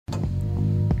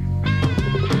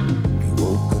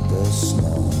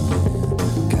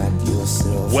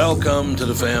Welcome to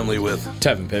the family with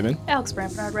Tevin Pittman, Alex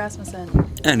Brandt Bernard Rasmussen,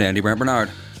 and Andy Brandt Bernard.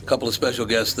 a couple of special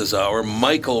guests this hour.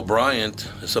 Michael Bryant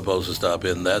is supposed to stop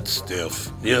in. That's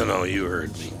stiff. You know, you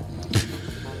heard me.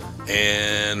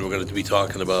 And we're going to be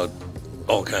talking about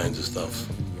all kinds of stuff.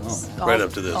 Right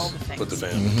up to this with the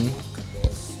family. Mm-hmm.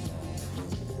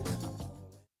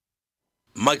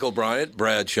 Michael Bryant,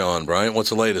 Brad Sean Bryant, what's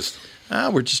the latest?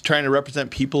 We're just trying to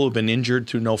represent people who've been injured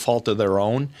through no fault of their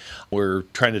own. We're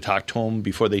trying to talk to them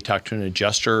before they talk to an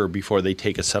adjuster or before they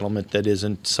take a settlement that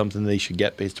isn't something they should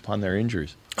get based upon their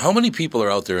injuries. How many people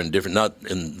are out there in different, not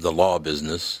in the law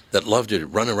business, that love to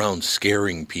run around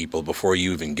scaring people before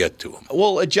you even get to them?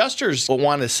 Well, adjusters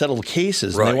want to settle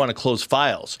cases and they want to close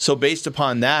files. So based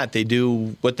upon that, they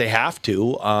do what they have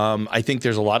to. I think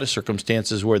there's a lot of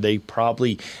circumstances where they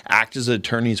probably act as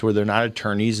attorneys where they're not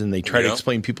attorneys and they try to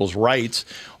explain people's rights,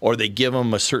 or they give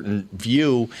them a certain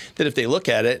view that if they look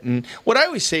at it, and what I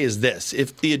always say is this,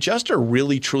 if the adjuster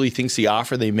really truly thinks the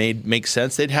offer they made makes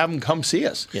sense, they'd have them come see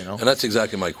us, you know. And that's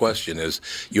exactly my question is,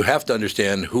 you have to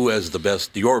understand who has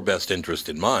your best interest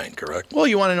in mind, correct? Well,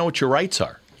 you want to know what your rights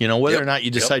are. You know, whether or not you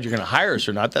decide you're going to hire us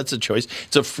or not, that's a choice.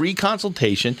 It's a free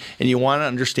consultation, and you want to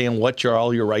understand what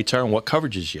all your rights are and what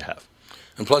coverages you have.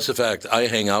 And plus the fact I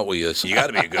hang out with you, so you got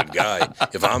to be a good guy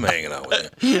if I'm hanging out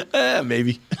with you.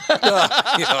 Maybe.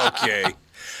 Okay.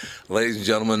 Ladies and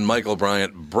gentlemen, Michael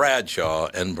Bryant, Bradshaw,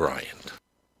 and Bryant.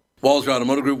 Walser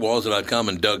Automotive Group, Walser.com,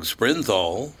 and Doug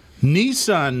Sprinthal.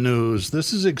 Nissan news.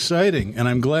 This is exciting, and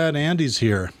I'm glad Andy's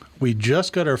here. We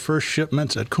just got our first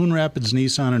shipments at Coon Rapids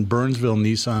Nissan and Burnsville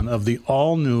Nissan of the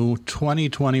all-new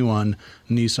 2021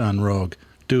 Nissan Rogue.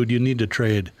 Dude, you need to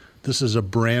trade. This is a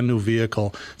brand new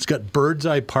vehicle. It's got bird's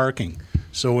eye parking.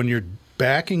 So when you're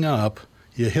backing up,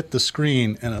 you hit the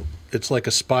screen and it's like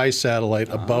a spy satellite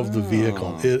above the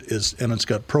vehicle. It is, and it's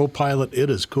got ProPilot.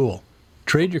 It is cool.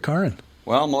 Trade your car in.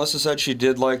 Well, Melissa said she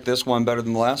did like this one better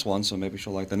than the last one, so maybe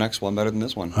she'll like the next one better than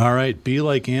this one. All right, be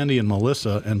like Andy and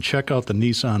Melissa and check out the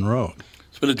Nissan Rogue.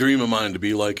 It's been a dream of mine to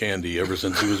be like Andy ever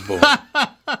since he was born.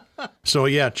 So,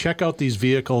 yeah, check out these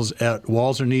vehicles at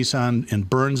Walser Nissan in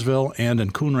Burnsville and in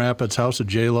Coon Rapids, House of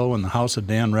J-Lo and the House of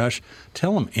Dan Resch.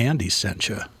 Tell them Andy sent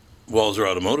you. Walser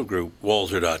Automotive Group,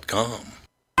 Walser.com.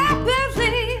 I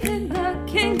believe in the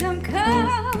kingdom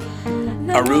come.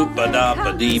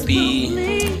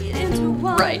 Arupa-da-pa-dee-pee.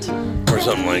 Right. Or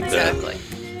something like that. Exactly.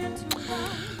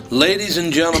 Ladies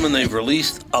and gentlemen, they've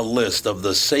released a list of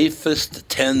the safest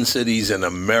 10 cities in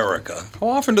America. How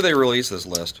often do they release this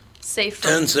list? Safe.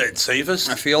 10 safest?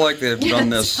 I feel like they've done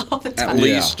this all the time. at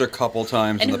least a couple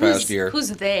times in the past year.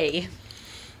 Who's they?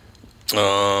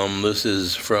 This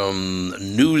is from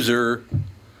Newser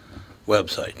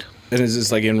website. And is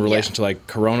this like in relation to like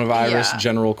coronavirus,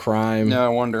 general crime? Yeah, I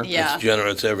wonder. Yeah.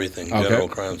 It's everything. General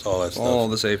crimes, all that stuff. All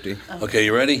the safety. Okay,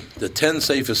 you ready? The 10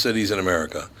 safest cities in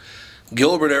America.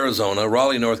 Gilbert, Arizona,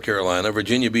 Raleigh, North Carolina,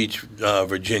 Virginia Beach,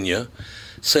 Virginia,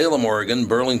 Salem, Oregon,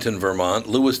 Burlington, Vermont,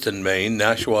 Lewiston, Maine,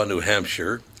 Nashua, New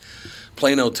Hampshire,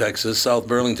 Plano, Texas, South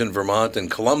Burlington, Vermont, and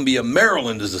Columbia,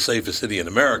 Maryland is the safest city in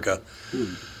America.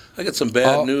 I got some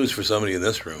bad news for somebody in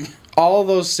this room. All of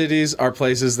those cities are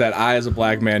places that I, as a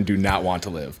black man, do not want to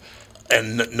live.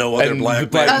 And no other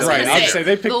black man. Right, I'd say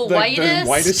they picked the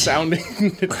whitest sounding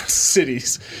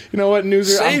cities. You know what,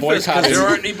 Newser? I'm Safest, because boycotting. there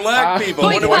aren't any black people.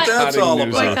 I wonder what that's all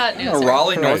about. Boycott Newser.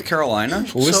 Raleigh, North Carolina.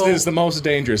 Listed as the most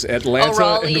dangerous. Atlanta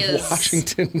Raleigh and is,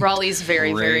 Washington. Raleigh's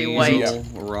very, very white.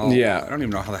 Raleigh. Yeah. I don't even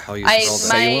know how the hell you spell that.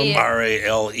 Salem?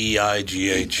 Raleigh.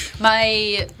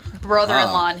 My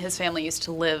brother-in-law and his family used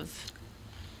to live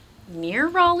near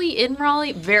Raleigh, in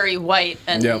Raleigh, very white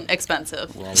and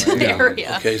expensive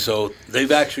area. Okay, so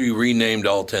they've actually renamed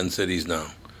all 10 cities now.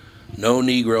 No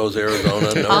Negroes,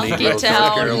 Arizona. No Negroes, North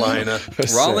Carolina.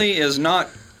 Raleigh is not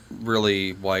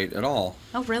really white at all.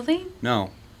 Oh, really? No.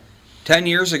 10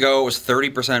 years ago, it was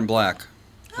 30% black.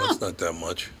 That's not that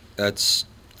much. That's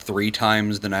 3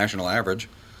 times the national average.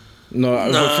 No,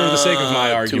 for the sake of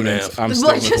my argument, I'm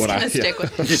sticking with what I stick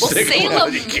with. Well,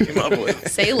 Salem. You came up with.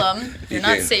 Salem, you're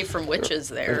not safe from witches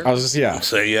there. I was just,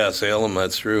 Salem,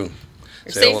 that's true.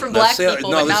 You're safe from black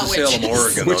people, but not witches. No, this is Salem,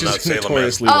 Oregon, which not is Salem,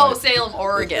 notoriously white. Salem,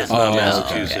 Oregon. It's not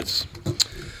Massachusetts. Okay.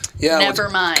 Yeah, never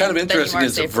mind. Kind of interesting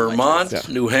is Vermont,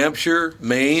 New Hampshire,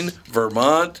 Maine,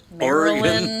 Vermont, Maryland.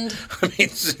 Oregon. I mean,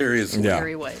 seriously. Yeah.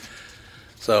 Very white.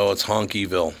 So it's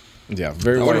Honkyville. Yeah,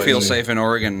 very I white. wouldn't feel safe in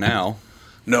Oregon now.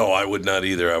 No, I would not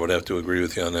either. I would have to agree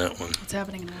with you on that one. What's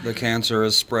happening now? The cancer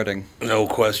is spreading. No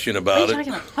question about it. What are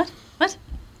you talking about? What?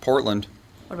 Portland.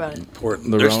 What about it?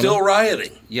 Important. They're still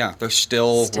rioting. Yeah, they're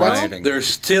still rioting. They're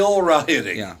still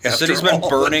rioting. Yeah, the city's been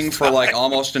burning for like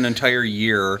almost an entire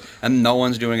year, and no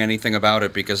one's doing anything about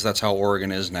it because that's how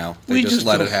Oregon is now. They just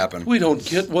let it happen. We don't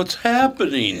get what's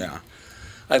happening. Yeah.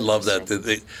 I love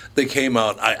that. They came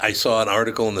out. I saw an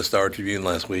article in the Star Tribune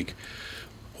last week.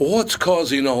 What's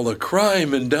causing all the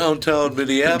crime in downtown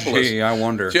Minneapolis? Gee, I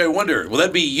wonder. Well,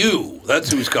 that'd be you. That's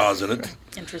who's causing it.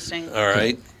 Interesting. All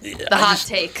right. The hot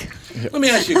take. Let me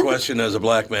ask you a question as a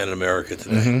black man in America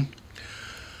today. Mm-hmm.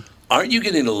 Aren't you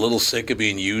getting a little sick of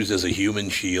being used as a human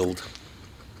shield?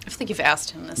 I think you've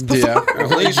asked him this before. Yeah, at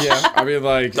least, yeah. I mean,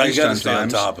 like, you got to stay on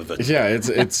top of it. Yeah,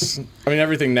 it's. I mean,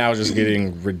 everything now is just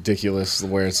getting ridiculous.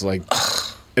 Where it's like,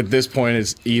 at this point,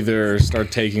 it's either start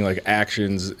taking like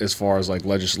actions as far as like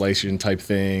legislation type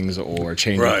things or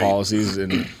changing policies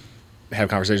and have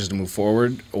conversations to move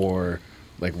forward, or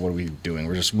like, what are we doing?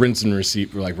 We're just rinse and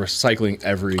repeat. We're like recycling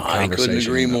every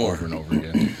conversation over and over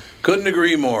again. Couldn't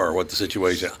agree more what the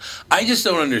situation. I just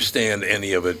don't understand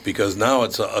any of it because now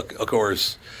it's, of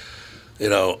course,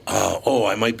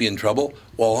 I might be in trouble.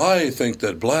 Well, I think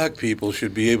that black people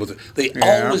should be able to. They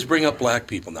always bring up black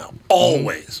people now.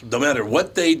 Always. No matter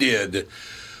what they did.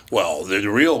 Well, the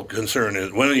real concern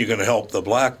is when are you going to help the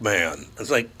black man?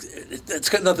 It's like, it's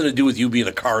got nothing to do with you being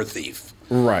a car thief.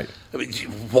 Right. I mean,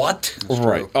 what?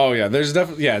 Right. Oh, yeah. There's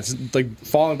definitely, it's like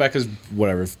falling back because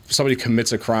whatever. If somebody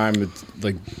commits a crime, it's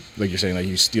like you're saying, like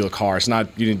you steal a car. It's not,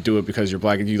 you didn't do it because you're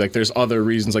black. There's other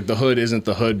reasons. Like the hood isn't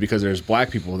the hood because there's black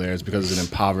people there. It's because it's an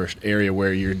impoverished area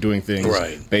where you're doing things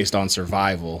based on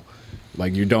survival.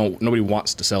 Like nobody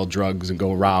wants to sell drugs and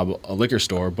go rob a liquor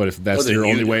store, but if that's your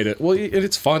only way to,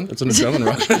 it's fun. It's an adrenaline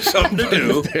rush. Something to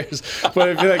do. But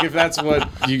I feel like if that's what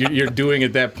you're doing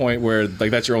at that point, where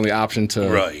like that's your only option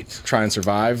to try and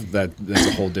survive, that's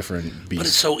a whole different beast. But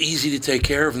it's so easy to take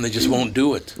care of, and they just won't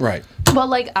do it. Right. Well,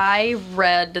 like I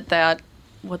read that,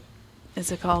 what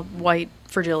is it called? White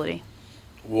fragility.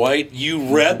 White,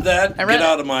 you read that? I read Get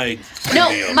out of my No,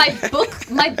 my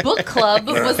book club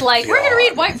was like, we're gonna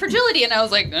read White Fragility, and I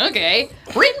was like, okay,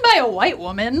 written by a white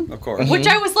woman, of course. Which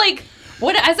I was like,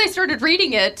 what? As I started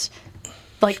reading it,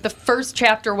 like the first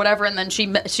chapter, or whatever, and then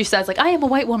she says like, I am a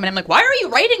white woman. I'm like, why are you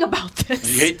writing about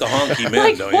this? You hate the honky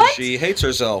man, don't you? She hates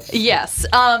herself. Yes,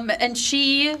 and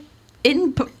she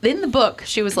in the book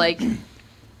she was like,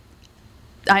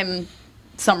 I'm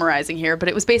summarizing here, but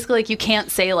it was basically like you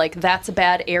can't say like that's a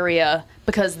bad area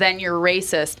because then you're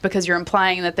racist because you're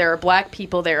implying that there are black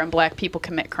people there and black people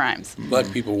commit crimes.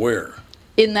 Black people where?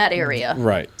 In that area.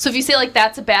 Right. So if you say like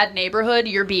that's a bad neighborhood,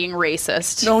 you're being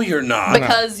racist. No, you're not.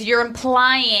 Because you're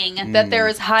implying that there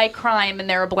is high crime and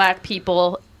there are black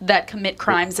people that commit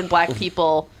crimes and black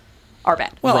people are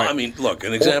bad. Well, I mean, look,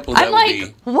 an example of that would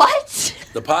be... what?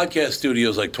 The podcast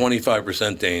studio is like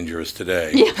 25% dangerous dangerous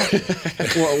today. Yeah.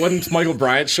 Well, when Michael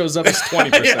Bryant shows up, it's 20%.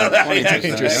 20%.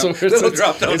 Dangerous. So It'll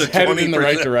drop down to 20%. Headed in the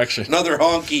right direction. Another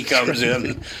honky comes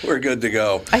in. We're good to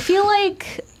go. I feel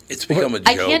like... It's become a joke.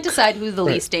 I can't decide who's the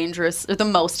least dangerous or the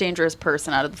most dangerous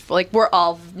person out of the... Like, we're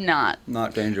all not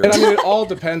dangerous. And I mean, it all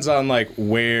depends on, like,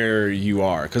 where you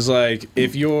are. Because, like,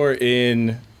 if you're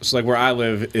in... So, like, where I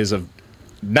live is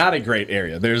not a great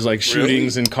area. There's like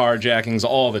shootings and carjackings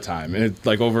all the time, and it's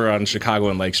like over on Chicago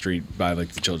and Lake Street by like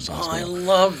the Children's Hospital. I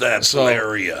love that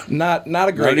area. Not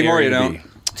a great anymore. area. You don't.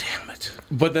 Damn it.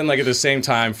 But then like at the same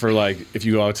time, for like if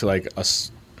you go out to like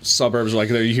suburbs, like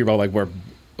there you hear about like where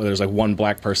there's like one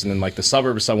black person in like the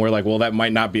suburbs somewhere, like well that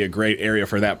might not be a great area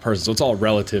for that person. So it's all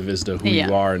relative as to who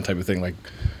you are and type of thing. Like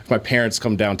if my parents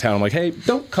come downtown, I'm like, hey,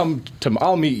 don't come to.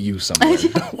 I'll meet you somewhere.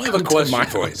 I have a question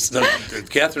for you.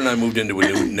 Catherine and I moved into a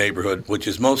new neighborhood, which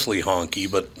is mostly honky,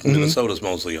 but Minnesota's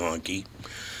mostly honky.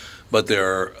 But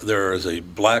there is a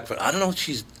black. I don't know.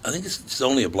 I think it's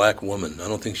only a black woman. I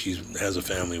don't think she has a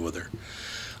family with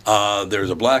her. There's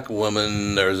a black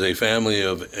woman. There's a family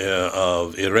of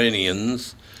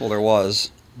Iranians. Well, there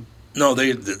was. No,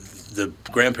 the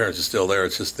grandparents are still there.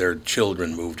 It's just their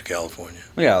children moved to California.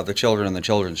 Yeah, the children and the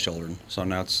children's children. So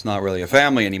now it's not really a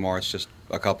family anymore. It's just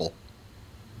a couple.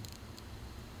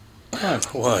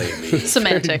 Why me?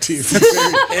 Semantics.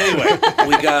 Anyway,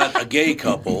 we got a gay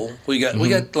couple. We got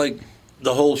like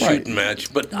the whole shooting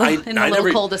match. But in a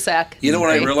little cul-de-sac. You know when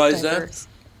I realized that?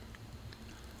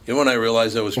 You know when I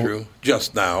realized that was true?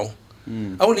 Just now.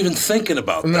 I wasn't even thinking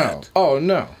about that. Oh,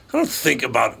 no. I don't think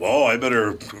about, I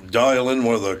better dial in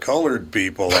where the colored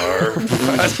people are.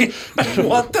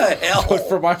 What the hell? But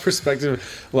from my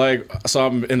perspective, like, so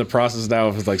I'm in the process now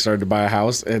of like starting to buy a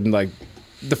house, and like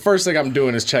the first thing I'm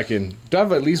doing is checking. Do I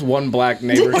have at least one black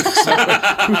neighbor?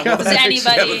 Does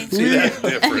anybody? See that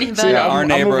difference? Anybody? So, yeah, Our I'm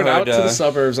moving out neighborhood, to the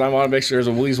suburbs, and I want to make sure there's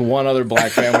at least one other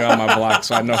black family on my block,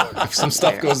 so I know if some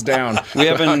stuff goes down. We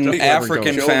have an Shoulder to African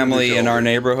shoulder. family in our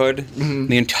neighborhood.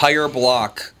 The entire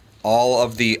block, all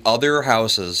of the other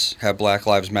houses have Black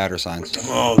Lives Matter signs.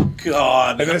 Oh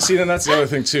God! And then that's the other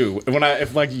thing too. When I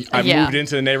moved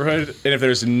into the neighborhood, and if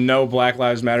there's no Black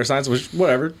Lives Matter signs, which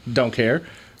whatever, don't care.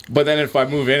 But then if I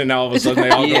move in and now all of a sudden they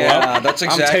all go up, Yeah, that's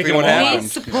exactly I'm taking what them all We happened.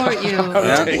 out. support you.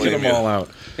 I'm taking Believe them you. all out.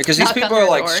 Because these Knock people on are their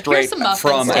like door. straight Here's some muffins,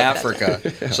 from take that.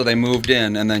 Africa, so they moved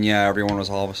in, and then everyone was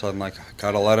all of a sudden like,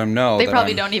 gotta let them know. They that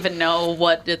probably I'm- don't even know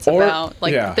what it's Or- about.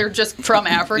 Like yeah. they're just from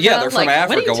Africa. Yeah, they're from like,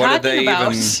 Africa. What are you What did talking they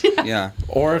about? even? Yeah.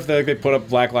 Or if they put up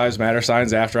Black Lives Matter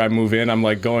signs after I move in, I'm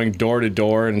like going door to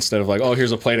door, and instead of like, oh,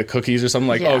 here's a plate of cookies or something,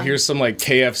 like, Yeah. oh, here's some like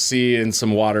KFC and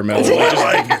some watermelon.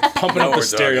 Like, just pumping Now up the we're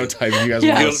stereotype. You guys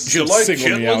Yeah. want Do you like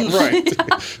single me out, chitlins?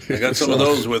 right? I got some of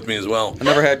those with me as well. I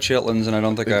never had chitlins, and I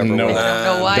don't think I ever No. will. I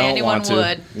don't know why Don't anyone want to.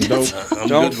 would. Nope. I'm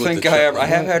Don't good with think the I ever. chitlins. I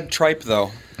have had tripe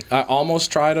though. I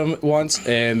almost tried them once,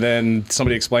 and then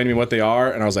somebody explained to me what they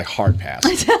are, and I was like, hard pass.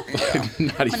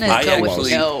 Not even gonna I go with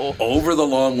actually, no. over the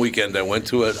long weekend, I went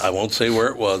to it. I won't say where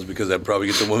it was because I'd probably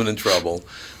get the woman in trouble.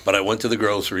 But I went to the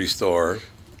grocery store.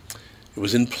 It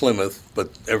was in Plymouth, but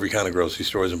every kind of grocery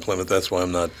store is in Plymouth. That's why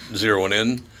I'm not zeroing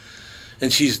in.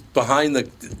 And she's behind the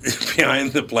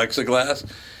plexiglass,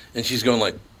 and she's going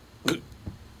like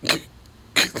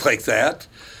like that.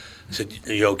 I said,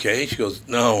 "Are you okay?" She goes,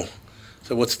 "No." I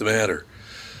said, "What's the matter?"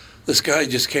 This guy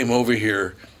just came over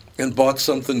here and bought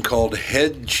something called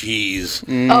head cheese.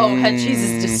 Oh, head cheese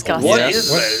is disgusting. What Yes. is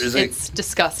that? Is It's it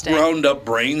disgusting. ground up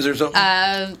brains or something?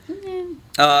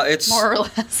 It's More or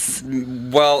less.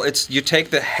 well, it's you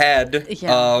take the head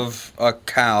Yeah. of a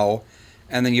cow,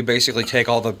 and then you basically take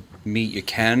all the meat you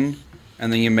can,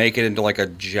 and then you make it into like a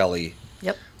jelly.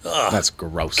 Yep. That's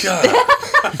gross. God.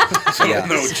 So Yeah.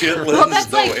 no chitlins, Well,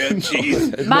 that's no like- head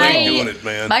cheese. My I ain't doing it,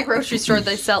 man. my grocery store,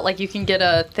 they sell like you can get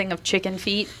a thing of chicken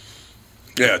feet.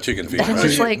 Yeah, chicken feet. And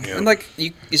it's like- yeah. And like,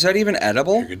 is that even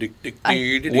edible?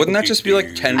 Wouldn't that just be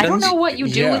like tendons? I don't know what you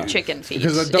do Yeah. with chicken feet.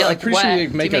 Because Yeah, I'm pretty sure wet. you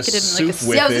Do make a it in, like, soup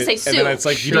with yeah, I was gonna say it, soup. and then it's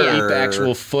like you don't eat the Sure.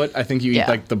 actual foot. I think you Yeah. eat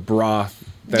like the broth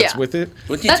that's Yeah. with it,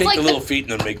 Wouldn't you That's take like the the- little feet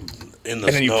and then make in the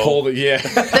and then you snow? pull it. Yeah,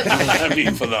 That'd be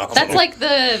phenomenal. That's like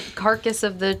the carcass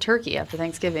of the turkey after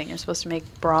Thanksgiving. You're supposed to make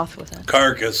broth with it.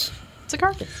 carcass. It's a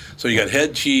carcass. So you got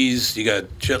head cheese, you got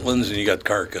chitlins, and you got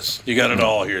carcass. You got it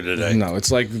all here today. no, it's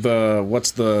like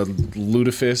what's the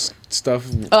lutefisk stuff?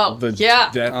 Oh, yeah.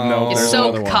 No, You there's soak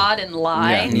another one. cod in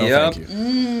lye. Yeah, no, Yep. thank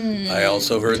you. I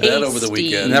also heard that over the Tasty.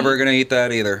 weekend. Never gonna eat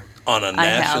that either. On a I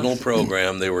national have.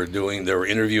 program, they were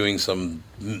interviewing some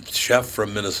chef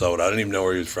from Minnesota. I don't even know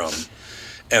where he was from.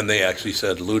 And they actually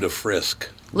said lutefisk.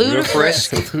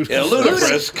 Ludicrous. Yeah,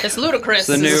 lutefisk. It's ludicrous.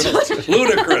 The new,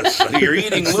 Ludicrous. You're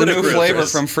eating it's the new ludicrous. flavor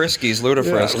from Friskies,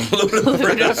 Ludafrisk.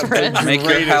 ludicrous. Make your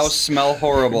Greatest- house smell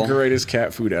horrible. Greatest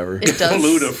cat food ever. It does.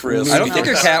 Ludicrous. I don't think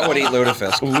a cat would eat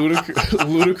lutefisk.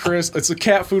 Ludicrous. It's a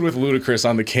cat food with ludicrous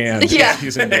on the can. Yeah.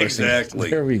 He's endorsing. Exactly.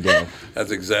 There we go.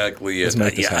 That's exactly it. Let's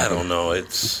make this Yeah, I happen. don't know.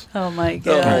 It's Oh my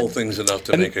the whole god. thing's enough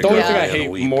to And make a the only grown thing I man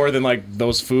hate weep. more than like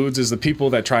those foods is the people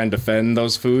that try and defend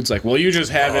those foods. Like, well, you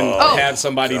just haven't Oh. had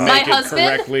somebody My make it husband,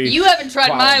 correctly. you haven't tried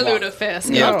Blah, my blah.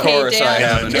 lutefisk. Yeah, of Okay, course I Dan.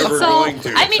 haven't. Never So, going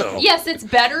to, I mean, so. yes, it's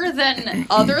better than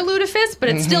other lutefisk, but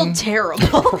it's still terrible.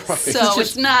 So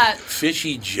it's not.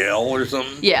 Fishy gel or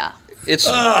something. Yeah. It's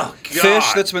Oh, fish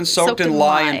God. that's been soaked Soaked in in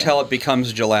lye lye. until it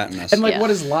becomes gelatinous. And like, Yeah. what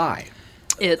is lye?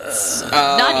 It's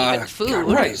not even food.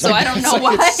 right. So I don't know It's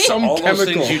why. like it's some All those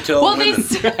chemical. things you tell well, they.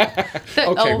 women.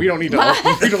 Okay, we don't need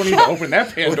to. We don't need to open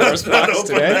that Pandora's Let's not box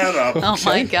open today. that up. Oh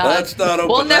my god. Let's not open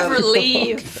We'll that never up.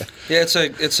 leave. Yeah,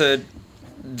 it's a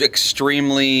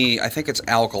extremely. I think it's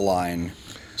alkaline.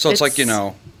 So it's like, you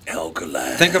know,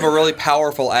 Alkaline. think of a really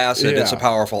powerful acid. It's a Yeah.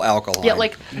 powerful alkaline. Yeah,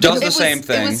 like does it the was- same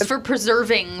thing. It was for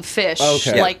preserving fish,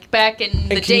 Okay. Yeah. like back in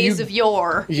the can days you- of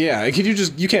yore. Yeah, could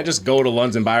you can't just go to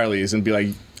Lunds and Byerly's and be like,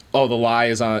 oh, the lye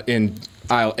is on in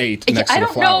aisle 8 next I to the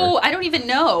don't flour. know. I don't even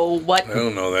know what I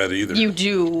don't know that either. you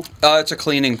do. It's a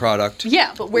cleaning product.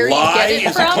 Yeah, but where Lye you get it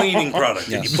is a from? cleaning product.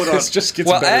 that You put on. It just gets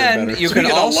Well, better and and better. you can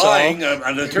Speaking of also. lying,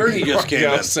 an attorney just came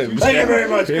in. Thank Thank you very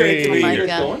much. Great to Hey. be Oh my here.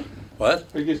 God. What?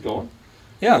 Are you guys going?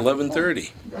 Yeah.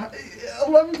 11:30.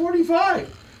 11:45.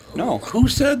 No. Who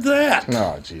said that?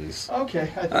 Oh, jeez. Okay.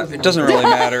 It doesn't really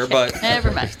matter, but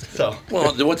Never mind. So,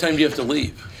 Well, what time do you have to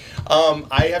leave?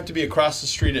 I have to be across the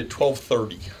street at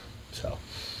 12:30. So,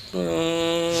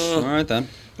 all right then.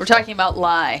 We're talking about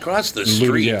lye Across the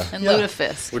street. Yeah. and Yeah.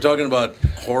 lutefisk. We're talking about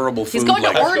horrible food He's going to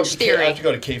like Orange I Theory. have to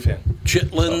go to K-Fan.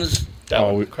 chitlins,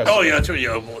 That Oh, yeah, that's right.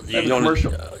 You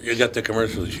commercial. You got the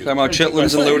commercial issue. Talking about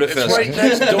chitlins and It's lutefisk. right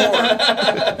next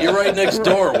door. You're right next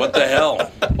door. What the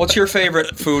hell? What's your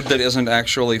favorite food that isn't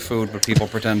actually food, but people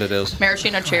pretend it is?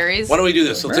 Maraschino cherries. Why don't we do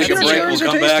this? We'll take a break. We'll Cherries are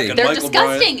come back. tasty. And They're Michael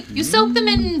disgusting. Bryant. You soak them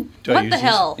in Do I what use the these?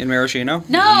 hell? In maraschino?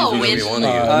 No, Use whatever in, you want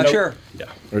to use. Sure.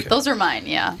 Yeah. those are mine.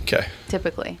 Yeah, Okay.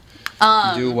 typically.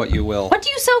 Do what you will. What do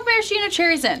you soak maraschino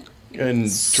cherries in? And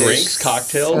drinks,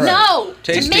 cocktails. No,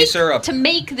 Tasty syrup. To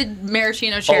make the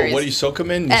maraschino cherries. Oh, what do you soak them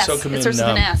in? You S. soak them It in. starts with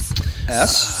an S.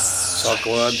 S?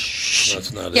 Suckwad.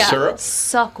 That's not Yeah, it. Syrup?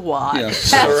 Suckwad. Yeah. That's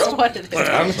Syrup? what it is.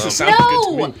 Sounds good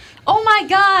to No. me. Oh my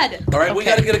God. All right, we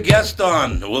got to get a guest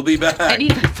on. We'll be back. I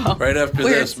need my phone. Right after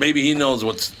Where's- this. Maybe he knows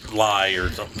what's lie or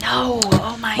something. No.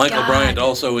 Oh my Michael God. Bryant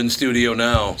also in studio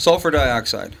now. Sulfur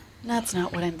dioxide. That's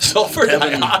not what I'm. Sulfur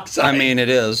Heaven. dioxide. I mean, it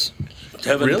is.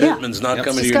 Tevin Really? Pittman's not Yep.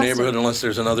 coming to your Disgusting. neighborhood unless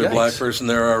there's another Yikes. black person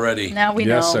there already. Now we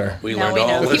Yes, know. sir. We now learned we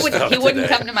all know. this He stuff wouldn't today.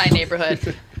 come to my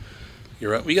neighborhood.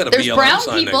 You're right. We got a There's BLM brown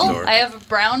sign people. next door. I have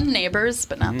brown neighbors,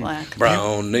 but not black.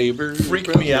 Brown neighbors.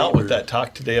 freaked me out with that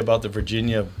talk today about the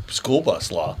Virginia school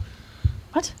bus law.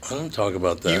 What? I don't talk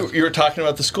about that. You were talking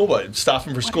about the school bus,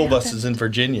 stopping for school buses in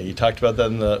Virginia. You talked about that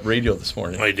on the radio this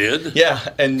morning. I did? Yeah,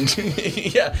 and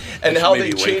yeah, and how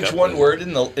Maybe they wake changed up one with- word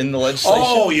in the legislation.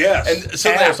 Oh, yes. And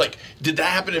suddenly I was like, did that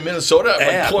happen in Minnesota? I'm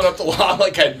like Apt. pulling up the law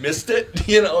like I'd missed it.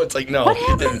 You know, it's like no. What it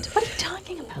happened? didn't. What are you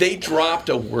talking about? They dropped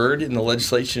a word in the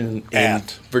legislation in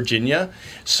Apt. Virginia.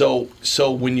 So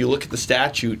when you look at the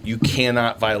statute, you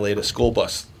cannot violate a school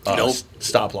bus Nope.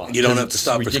 stop law. You don't 'cause have to it's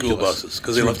stop for school ridiculous. buses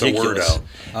because they It's left the word ridiculous.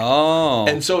 out. Oh.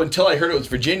 And so until I heard it was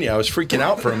Virginia, I was freaking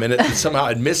out for a minute and somehow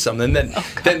I'd missed something. And then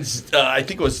I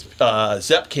think it was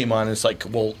Zepp came on and it's like,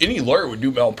 well, any lawyer would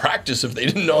do malpractice if they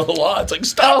didn't know the law. It's like,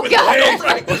 stop Oh, with God.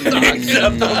 malpractice.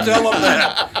 Except don't tell them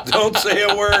that. Don't say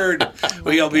a word.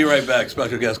 We'll be right back.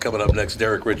 Special guest coming up next,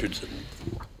 Deryk Richardson.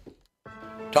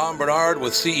 Tom Bernard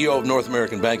with CEO of North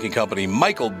American Banking Company,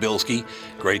 Michael Bilski.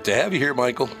 Great to have you here,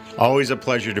 Michael. Always a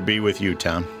pleasure to be with you,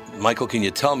 Tom. Michael, can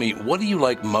you tell me, what do you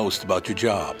like most about your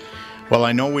job? Well,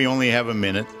 I know we only have a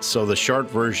minute, so the short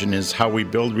version is how we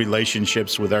build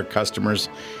relationships with our customers,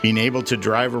 being able to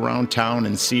drive around town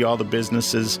and see all the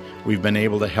businesses we've been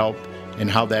able to help,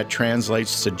 and how that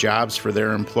translates to jobs for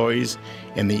their employees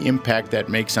and the impact that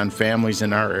makes on families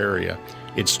in our area.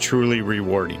 It's truly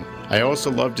rewarding. I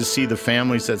also love to see the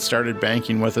families that started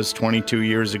banking with us 22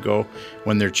 years ago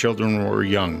when their children were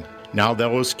young. Now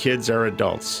those kids are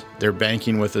adults. They're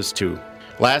banking with us too.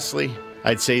 Lastly,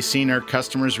 I'd say seeing our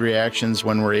customers' reactions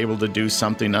when we're able to do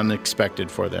something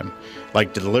unexpected for them,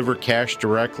 like deliver cash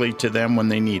directly to them when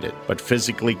they need it, but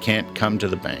physically can't come to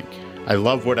the bank. I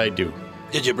love what I do.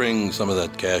 Did you bring some of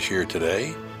that cash here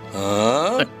today?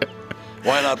 Huh?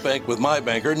 Why not bank with my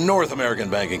banker, North American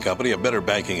Banking Company, a better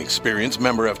banking experience,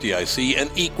 member FDIC,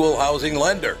 and equal housing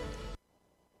lender.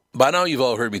 By now, you've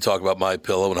all heard me talk about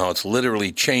MyPillow and how it's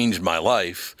literally changed my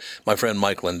life. My friend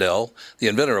Mike Lindell, the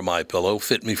inventor of MyPillow,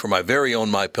 fit me for my very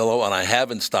own MyPillow, and I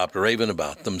haven't stopped raving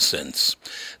about them since.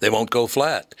 They won't go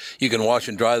flat. You can wash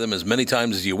and dry them as many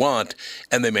times as you want,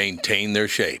 and they maintain their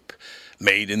shape.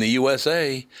 Made in the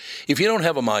USA. If you don't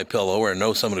have a MyPillow or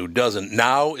know someone who doesn't,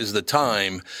 now is the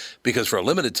time, because for a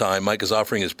limited time, Mike is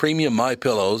offering his premium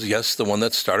MyPillows, yes, the one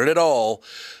that started it all,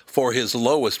 for his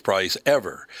lowest price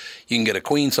ever. You can get a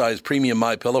queen-size premium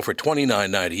MyPillow for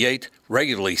 $29.98,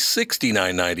 regularly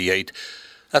 $69.98.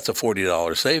 That's a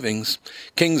 $40 savings.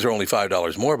 Kings are only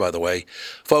 $5 more, by the way.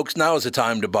 Folks, now is the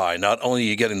time to buy. Not only are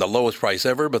you getting the lowest price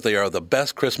ever, but they are the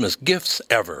best Christmas gifts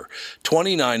ever.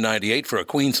 $29.98 for a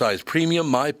queen-size premium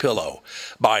MyPillow.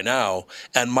 Buy now,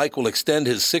 and Mike will extend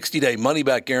his 60-day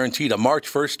money-back guarantee to March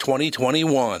 1st,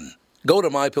 2021. Go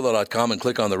to MyPillow.com and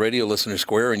click on the radio listener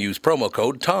square and use promo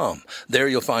code TOM. There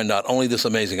you'll find not only this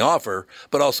amazing offer,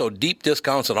 but also deep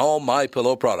discounts on all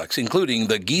MyPillow products, including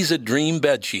the Giza Dream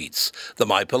bed sheets, the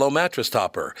MyPillow mattress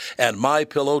topper, and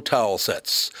MyPillow towel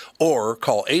sets. Or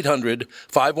call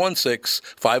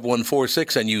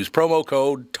 800-516-5146 and use promo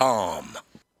code TOM.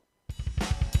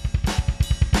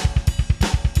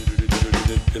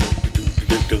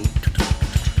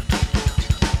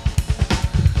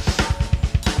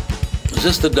 Is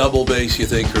this the double bass, you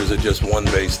think, or is it just one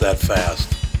bass that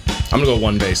fast? I'm gonna go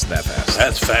one bass that fast.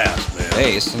 That's fast, man.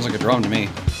 Bass sounds like a drum to me.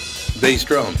 Bass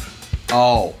drum.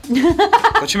 Oh.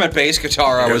 But you meant bass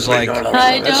guitar. I was like,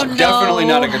 I that's don't know. definitely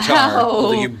not a guitar. I think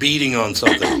how. you're beating on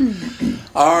something.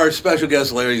 Our special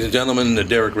guest, ladies and gentlemen,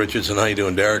 Deryk Richardson. How you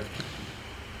doing, Deryk?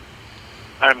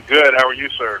 I'm good. How are you,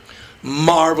 sir?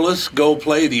 Marvelous. Go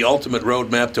play the ultimate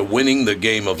roadmap to winning the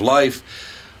game of life.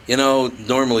 You know,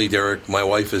 normally, Deryk, my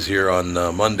wife is here on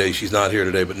Monday. She's not here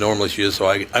today, but normally she is, so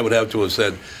I would have to have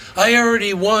said, I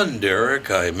already won,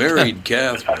 Deryk. I married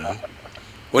Catherine.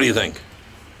 What do you think?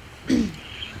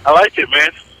 I like it, man.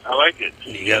 I like it.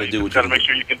 You got to do what you got to make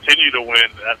sure you continue to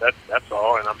win. That's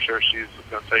all. And I'm sure she's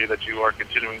going to tell you that you are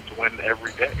continuing to win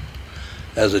every day.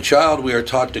 As a child, we are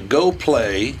taught to go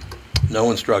play.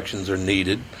 No instructions are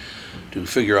needed to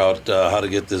figure out how to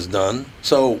get this done.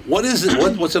 So what is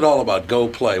it? What's it all about? Go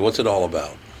play. What's it all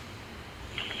about?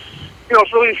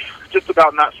 It's really just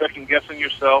about not second-guessing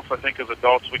yourself. I think as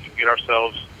adults we can get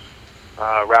ourselves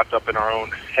wrapped up in our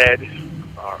own head,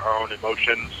 our own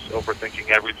emotions, overthinking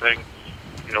everything.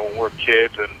 When we're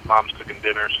kids and mom's cooking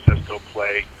dinner, she says go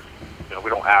play. We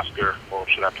don't ask her, well,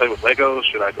 should I play with Legos?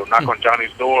 Should I go knock on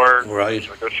Johnny's door? Right.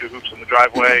 Should I go shoot hoops in the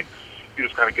driveway? You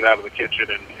just kind of get out of the kitchen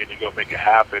and you go make it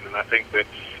happen. And I think that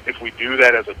if we do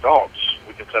that as adults,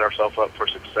 we can set ourselves up for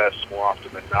success more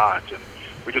often than not. And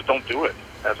we just don't do it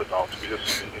as adults. We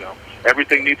just,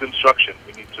 everything needs instruction.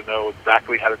 We need to know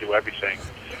exactly how to do everything.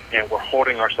 And we're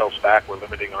holding ourselves back. We're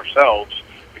limiting ourselves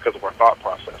because of our thought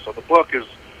process. So the book is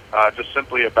just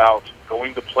simply about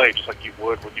going to play, just like you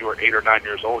would when you were 8 or 9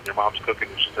 years old and your mom's cooking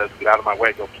and she says, get out of my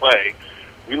way, go play.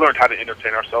 We learned how to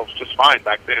entertain ourselves just fine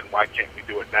back then. Why can't we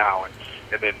do it now?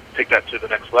 And then take that to the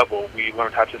next level. We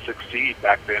learned how to succeed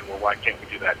back then. Well, why can't we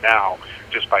do that now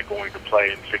just by going to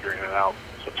play and figuring it out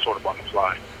sort of on the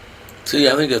fly? See,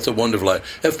 I think that's a wonderful idea.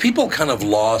 Have people kind of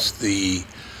lost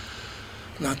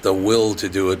not the will to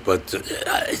do it, but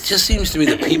it just seems to me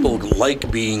that people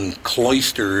like being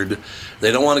cloistered.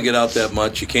 They don't want to get out that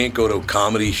much. You can't go to a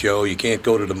comedy show. You can't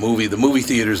go to the movie. The movie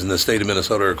theaters in the state of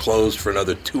Minnesota are closed for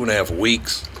another 2.5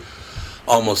 weeks,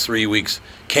 almost 3 weeks.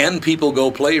 Can people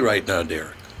go play right now,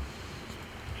 Deryk?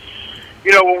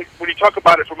 When you talk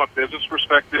about it from a business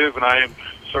perspective, and I am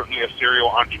certainly a serial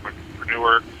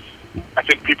entrepreneur, I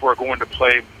think people are going to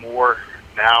play more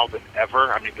now than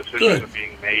ever. I mean, decisions are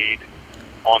being made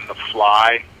on the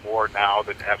fly more now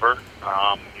than ever.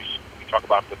 You talk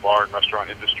about the bar and restaurant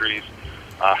industries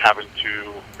having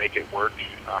to make it work.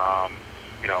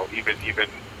 Even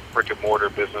brick and mortar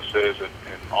businesses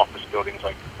and office buildings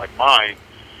like mine.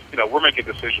 We're making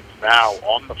decisions now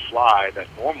on the fly that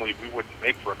normally we wouldn't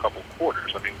make for a couple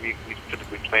quarters. I mean, we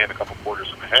typically plan a couple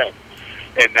quarters in ahead.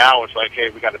 And now it's like, hey,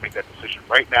 we got to make that decision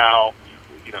right now.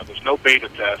 There's no beta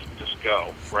test, just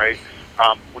go, right?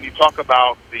 When you talk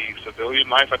about the civilian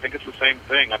life, I think it's the same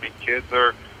thing. I mean, kids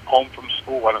are home from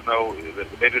school. I don't know,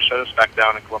 they just shut us back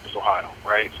down in Columbus, Ohio,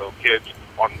 right? So kids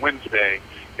on Wednesday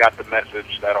got the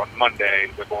message that on Monday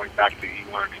they're going back to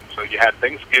e-learning. So you had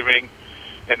Thanksgiving,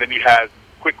 and then you had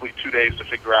quickly 2 days to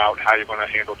figure out how you're going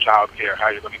to handle childcare, how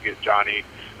you're going to get Johnny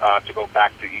to go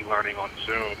back to e-learning on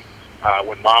Zoom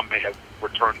when mom may have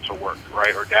returned to work,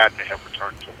 right, or dad may have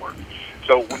returned to work.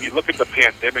 So when you look at the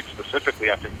pandemic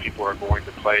specifically, I think people are going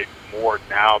to play more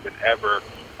now than ever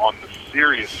on the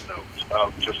serious note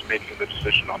of just making the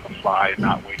decision on the fly and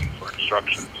not waiting for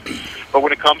instructions. But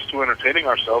when it comes to entertaining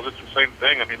ourselves, it's the same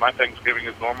thing. I mean, my Thanksgiving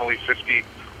is normally 50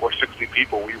 or 60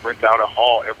 people. We rent out a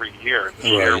hall every year. And this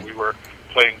year we were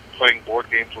playing board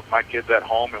games with my kids at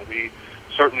home, and we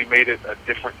certainly made it a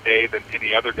different day than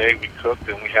any other day. We cooked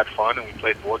and we had fun and we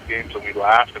played board games and we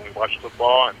laughed and we watched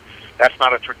football. And that's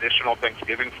not a traditional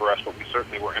Thanksgiving for us, but we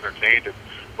certainly were entertained. It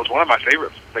was one of my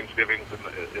favorite Thanksgivings,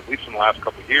 at least in the last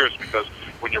couple of years, because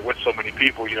when you're with so many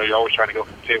people, you're always trying to go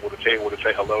from table to table to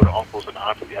say hello to uncles and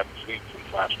aunts that you haven't seen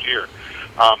since last year.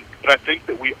 But I think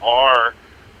that we are,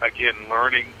 again,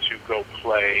 learning to go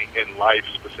play in life,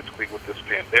 specifically with this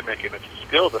pandemic, and it's a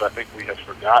skill that I think we have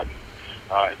forgotten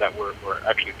and that we're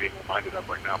actually being reminded of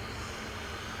right now.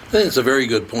 I think it's a very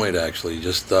good point, actually.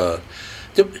 Just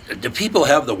do people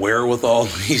have the wherewithal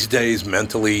these days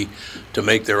mentally to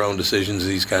make their own decisions,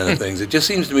 these kind of things? It just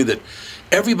seems to me that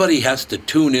everybody has to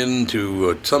tune in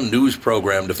to some news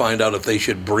program to find out if they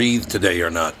should breathe today or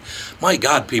not. My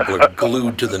God, people are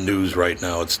glued to the news right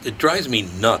now. It drives me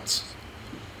nuts.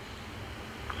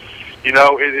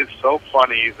 It is so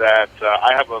funny that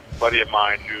I have a buddy of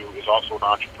mine who is also an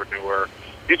entrepreneur.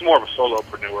 He's more of a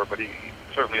solopreneur, but he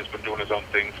certainly has been doing his own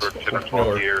thing for 10 or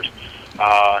 12 years.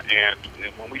 And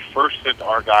when we first sent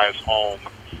our guys home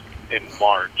in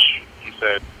March, he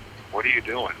said, "What are you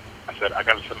doing?" I said, "I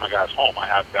got to send my guys home. I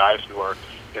have guys who are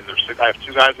in their I have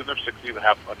 2 guys in their 60s. I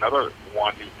have another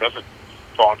one who doesn't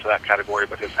fall into that category,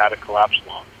 but has had a collapse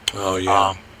lung. Oh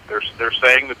yeah. They're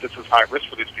saying that this is high risk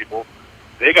for these people.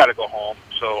 They got to go home,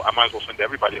 so I might as well send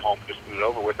everybody home, just get it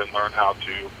over with, and learn how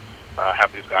to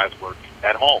have these guys work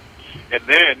at home." And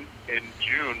then in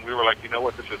June, we were like, you know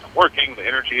what, this isn't working. The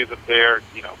energy isn't there.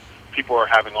 People are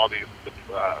having all these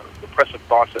depressive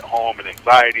thoughts at home and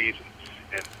anxieties.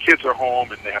 and kids are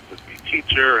home, and they have to be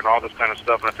teacher and all this kind of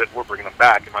stuff. And I said, we're bringing them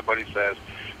back. And my buddy says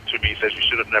to me, he says, you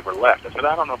should have never left. I said,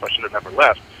 I don't know if I should have never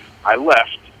left. I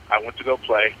left. I went to go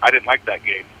play. I didn't like that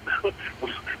game.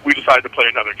 We decided to play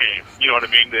another game. You know what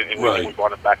I mean? And we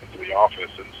brought it back into the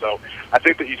office. And so I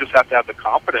think that you just have to have the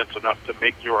confidence enough to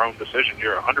make your own decision.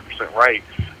 You're 100% right.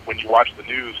 When you watch the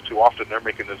news, too often they're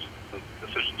making the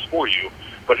decisions for you.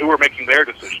 But who are making their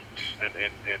decisions?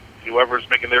 And whoever's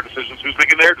making their decisions, who's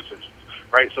making their decisions?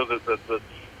 Right? So the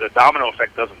domino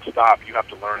effect doesn't stop. You have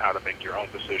to learn how to make your own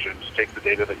decisions, take the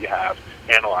data that you have,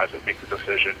 analyze it, make the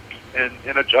decision,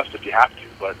 and adjust if you have to.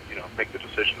 But, make the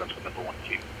decision. That's the number one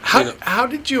key. How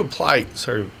did you apply?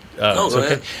 Sorry,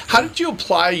 okay. How did you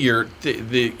apply your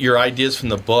ideas from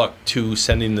the book to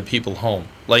sending the people home?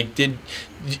 Like, did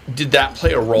that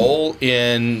play a role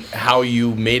in how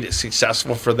you made it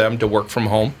successful for them to work from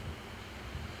home?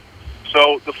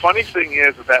 So the funny thing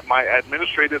is that my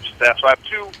administrative staff. So I have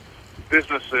two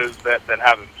businesses that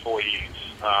have employees.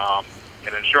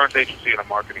 An insurance agency and a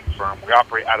marketing firm. We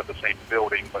operate out of the same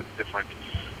building, but different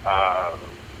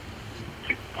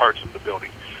parts of the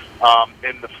building.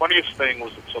 And the funniest thing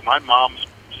was, so my mom's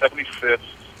 75th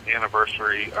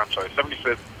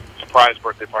surprise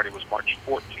birthday party was March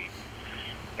 14th.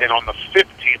 And on the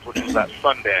 15th, which was that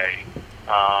Sunday,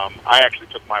 I actually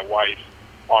took my wife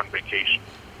on vacation.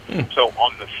 So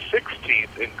on the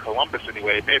 16th in Columbus,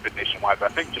 anyway, it may have been nationwide,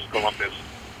 but I think just Columbus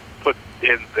put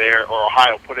in their, or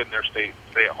Ohio put in their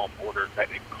stay-at-home order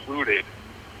that included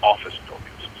office buildings.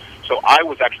 So I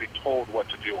was actually told what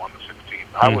to do on the 16th.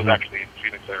 I was actually in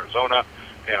Phoenix, Arizona,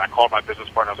 and I called my business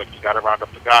partner. I was like, you got to round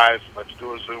up the guys. Let's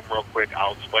do a Zoom real quick.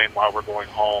 I'll explain why we're going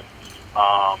home.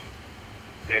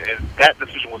 And that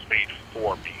decision was made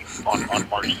for me on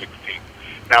March 16th.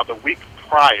 Now, the week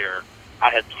prior,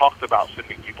 I had talked about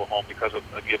sending people home because of,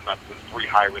 again, the 3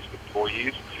 high-risk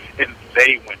employees, and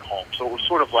they went home. So it was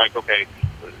sort of like, okay,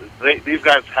 these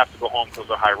guys have to go home because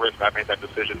they're high risk. I made that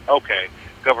decision. Okay,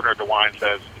 Governor DeWine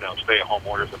says, stay-at-home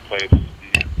orders in place.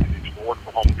 If you can work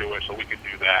from home, do it, so we can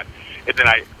do that. And then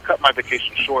I cut my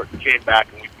vacation short and came back,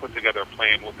 and we put together a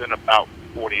plan within about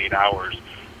 48 hours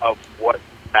of what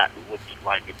that looks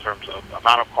like in terms of the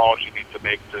amount of calls you need to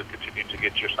make to continue to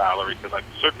get your salary, because I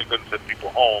certainly couldn't send people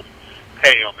home,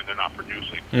 pay them, and they're not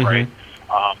producing, right?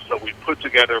 So we put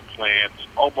together plans,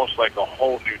 almost like a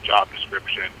whole new job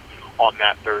description on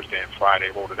that Thursday and Friday,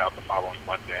 rolled it out the following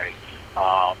Monday.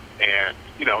 And,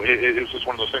 it was just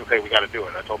one of those things, hey, we got to do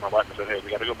it. I told my wife, I said, hey,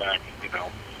 we got to go back.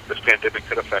 This pandemic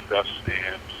could affect us,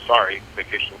 and sorry,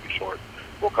 vacation will be short.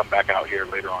 We'll come back out here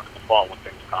later on in the fall when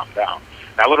things calm down.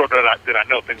 Now, little did I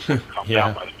know things would calm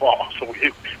down by the fall, so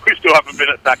we still haven't been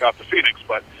back out to Phoenix,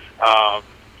 but,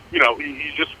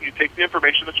 you take the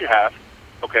information that you have,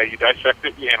 okay, you dissect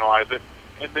it, you analyze it,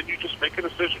 and then you just make a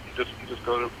decision. You just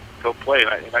go play.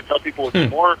 And I tell people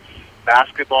it's more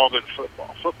basketball than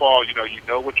football. Football, you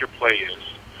know what your play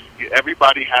is.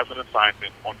 Everybody has an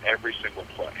assignment on every single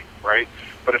play, right?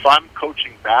 But if I'm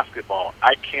coaching basketball,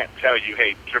 I can't tell you,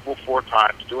 hey, dribble 4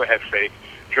 times, do a head fake,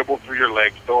 dribble through your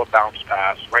legs, throw a bounce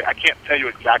pass, right? I can't tell you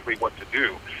exactly what to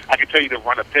do. I can tell you to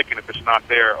run a pick, and if it's not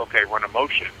there, okay, run a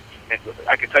motion. And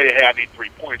I can tell you, hey, I need 3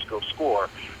 points, go score.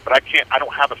 But I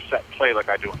don't have a set play like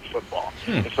I do in football.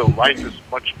 And so life is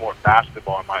much more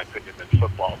basketball, in my opinion, than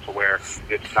football, to where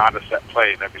it's not a set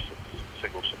play in every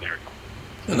single scenario.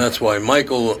 And that's why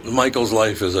Michael's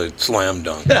life is a slam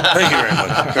dunk. Thank you very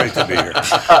much. Great to be here.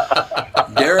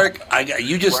 Deryk,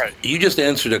 you just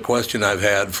answered a question I've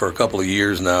had for a couple of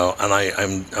years now, and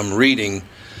I'm reading.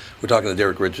 We're talking to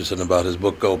Deryk Richardson about his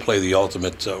book, Go Play the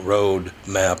Ultimate Road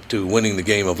Map to Winning the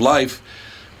Game of Life.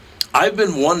 I've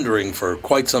been wondering for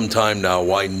quite some time now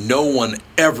why no one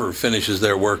ever finishes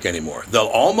their work anymore. They'll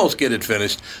almost get it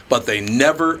finished, but they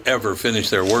never, ever finish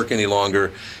their work any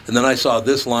longer. And then I saw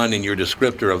this line in your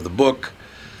descriptor of the book.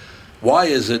 Why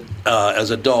is it, as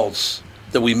adults,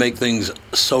 that we make things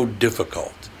so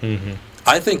difficult?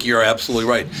 I think you're absolutely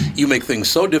right. You make things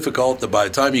so difficult that by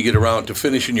the time you get around to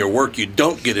finishing your work, you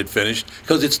don't get it finished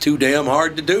because it's too damn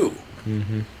hard to do.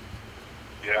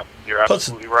 Yeah, you're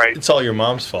absolutely right. It's all your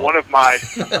mom's fault. One of my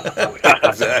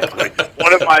exactly.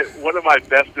 One of my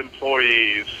best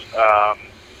employees,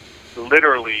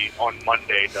 literally on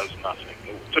Monday does nothing.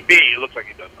 To me, it looks like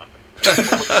he does nothing.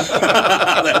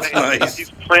 That's nice. He's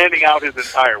planning out his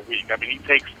entire week. I mean, he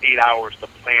takes 8 hours to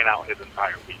plan out his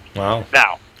entire week. Wow.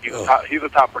 Now, he's a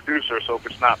top producer, so if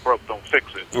it's not broke, don't fix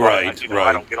it. Right.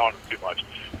 I don't get on it too much.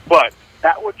 But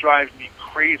that would drive me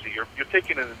crazy. You're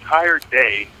taking an entire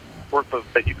day worth of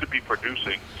that you could be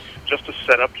producing just to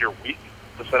set up your week.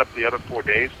 to set up the other 4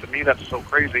 days. To me, that's so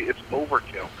crazy. It's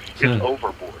overkill. It's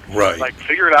overboard. Right. Like,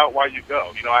 figure it out while you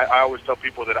go. You know, I always tell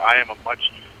people that I am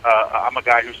I'm a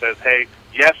guy who says, hey,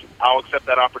 yes, I'll accept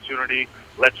that opportunity.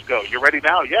 Let's go. You're ready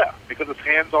now? Yeah, because it's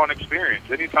hands-on experience.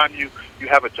 Anytime you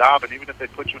have a job, and even if they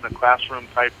put you in a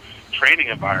classroom-type training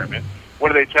environment, what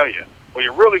do they tell you? Well,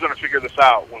 you're really going to figure this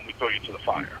out when we throw you to the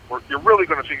fire. You're really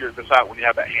going to figure this out when you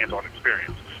have that hands-on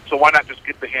experience. So why not just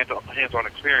get the hands-on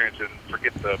experience and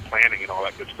forget the planning and all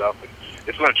that good stuff? And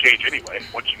it's going to change anyway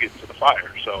once you get into the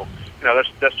fire. So, you know,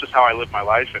 that's just how I live my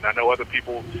life. And I know other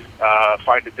people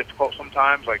find it difficult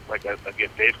sometimes. Like again,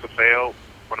 Dave Cafeo,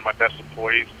 one of my best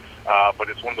employees. But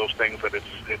it's one of those things that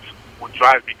it's what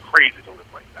drives me crazy to live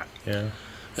like that. Yeah.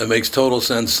 That makes total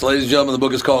sense. Ladies and gentlemen, the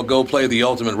book is called Go Play, The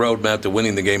Ultimate Roadmap to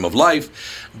Winning the Game of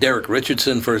Life. Deryk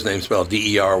Richardson, first name spelled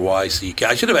Deryck.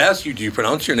 I should have asked you, do you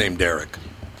pronounce your name Deryk?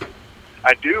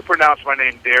 I do pronounce my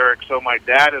name Deryk. So my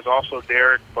dad is also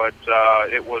Deryk, but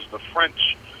it was the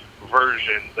French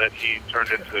version that he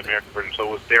turned into the American version. So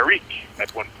it was Deryk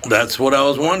at one point. That's what I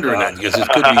was wondering, because it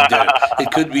could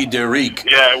be Deryk.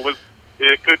 Yeah,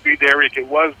 it could be Deryk. It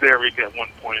was Deryk at one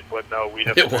point, but no, we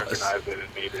have Americanized it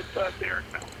and made it Deryk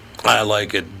now. I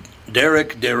like it.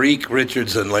 Deryk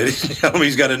Richardson, ladies and gentlemen.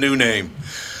 He's got a new name.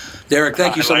 Deryk,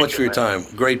 thank you so much for your time.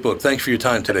 Great book. Thanks for your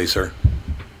time today, sir.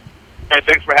 Hey,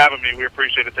 thanks for having me. We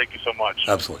appreciate it. Thank you so much.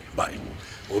 Absolutely. Bye.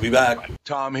 We'll be back. Bye.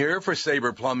 Tom here for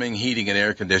Sabre Plumbing, Heating, and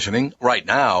Air Conditioning. Right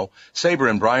now, Sabre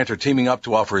and Bryant are teaming up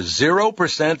to offer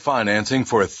 0% financing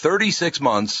for 36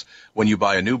 months when you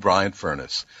buy a new Bryant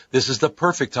furnace. This is the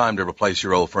perfect time to replace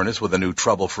your old furnace with a new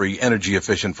trouble-free,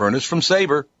 energy-efficient furnace from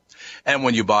Sabre. And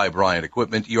when you buy Bryant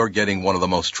equipment, you're getting one of the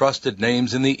most trusted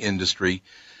names in the industry.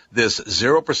 This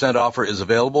 0% offer is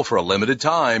available for a limited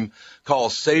time. Call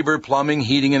Sabre Plumbing,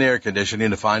 Heating, and Air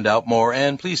Conditioning to find out more,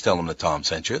 and please tell them that Tom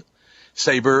sent you.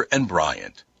 Sabre and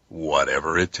Bryant,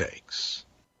 whatever it takes.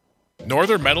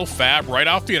 Northern Metal Fab, right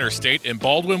off the interstate in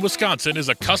Baldwin, Wisconsin, is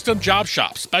a custom job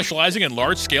shop specializing in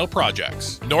large-scale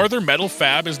projects. Northern Metal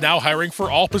Fab is now hiring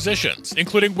for all positions,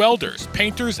 including welders,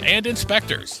 painters, and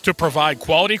inspectors, to provide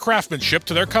quality craftsmanship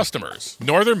to their customers.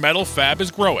 Northern Metal Fab is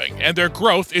growing, and their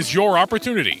growth is your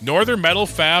opportunity. Northern Metal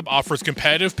Fab offers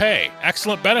competitive pay,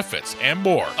 excellent benefits, and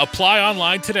more. Apply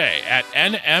online today at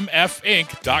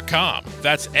nmfinc.com.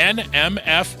 That's nmfinc.com.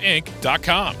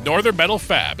 Northern Metal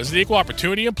Fab is an equal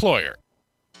opportunity employer.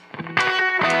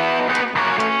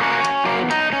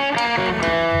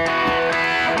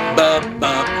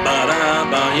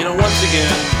 You know, once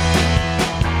again,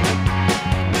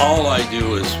 all I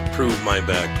do is prove my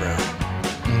background.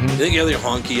 You think any other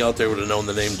honky out there would have known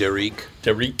the name Deryk?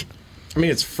 Deryk. I mean,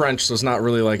 it's French, so it's not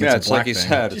really like it's a black like he thing.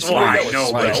 said. I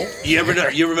know, bro. You ever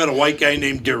met a white guy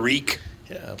named Deryk?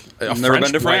 Yeah. A Never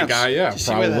French been to white France. guy, yeah,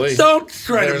 probably. Don't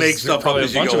try to make stuff up probably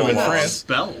as a you bunch of go them in along. France.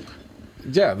 Spelled.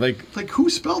 Yeah, like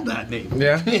who spelled that name?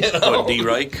 yeah. What,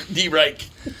 Deryk? Deryk.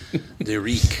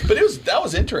 Deryk. But that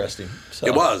was interesting. So.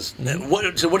 It was.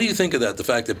 So what do you think of that? The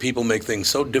fact that people make things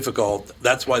so difficult,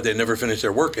 that's why they never finish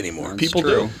their work anymore. People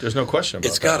do. There's no question about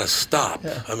It's got to stop.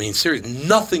 Yeah. I mean, seriously,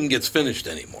 nothing gets finished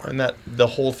anymore. And that the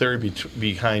whole theory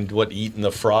behind what eating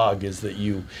the frog is that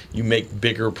you make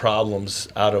bigger problems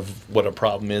out of what a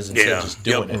problem is instead of just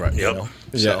doing it. Right. You know?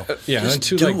 Yeah, So, yeah. Just And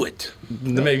two, do like, it.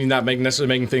 Maybe not necessarily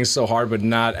making things so hard, but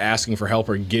not asking for help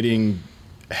or getting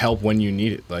help when you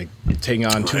need it. Like taking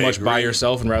on too much by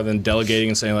yourself, and rather than delegating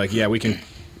and saying like, yeah, we can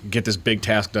get this big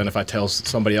task done if I tell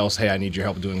somebody else, hey, I need your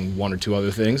help doing one or two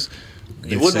other things.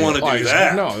 You wouldn't want to do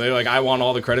that. No, they're like, I want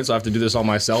all the credit, so I have to do this all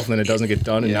myself, and then it doesn't get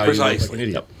done, and now you look like an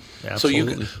idiot. Yep. So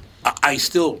I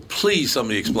still, please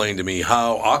somebody explain to me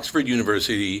how Oxford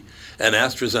University and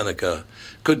AstraZeneca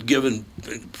could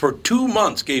for 2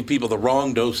 months gave people the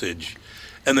wrong dosage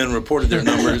and then reported their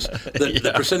numbers.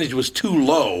 The percentage was too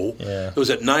low. Yeah. It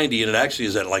was at 90, and it actually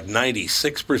is at like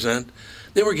 96%.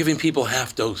 They were giving people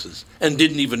half doses and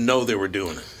didn't even know they were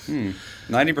doing it.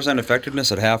 90%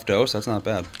 effectiveness at half dose, that's not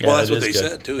bad. Well, that's what that they is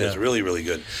good. said, too. Yeah. It's really, really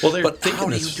good. Well, they're but thinking how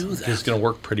do this you do that? is going to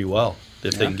work pretty well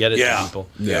if they can get it to people.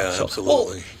 Yeah, So-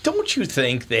 absolutely. Well, don't you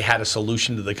think they had a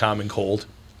solution to the common cold?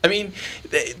 I mean,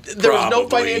 there was no Probably.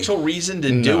 financial reason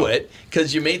to do it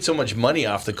because you made so much money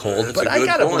off the cold. That's But a I good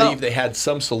gotta point. believe they had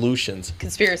some solutions.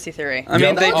 Conspiracy theory. I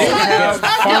mean, they do have...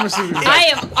 Pharmacy.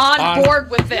 I am on board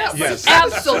with this. Yes.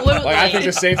 Absolutely. Like I think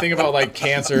the same thing about like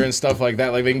cancer and stuff like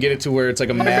that. Like they can get it to where it's like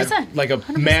a 100%. like a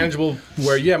manageable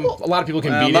where a lot of people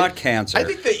can beat not it. cancer. I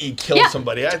think that you kill Yeah.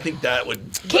 somebody. I think that would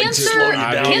Cancer, slow you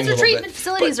down a cancer little treatment bit.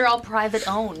 facilities are all private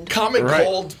owned. Common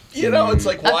cold, it's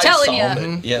like I'm why telling solve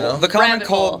ya. it? You know, The common Rabbit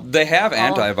hole. cold, they have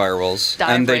I'll antivirals, dive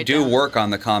and they right do down. work on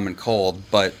the common cold,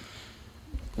 but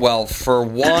Well, for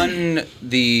one,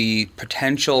 the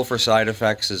potential for side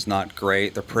effects is not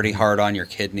great. They're pretty hard on your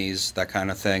kidneys, that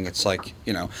kind of thing. It's like,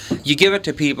 you give it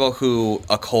to people who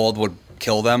a cold would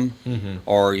kill them,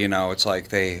 or, it's like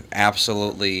they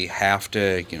absolutely have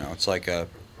to, it's like a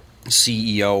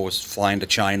CEO was flying to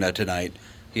China tonight.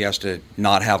 He has to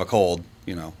not have a cold,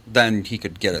 then he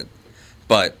could get it.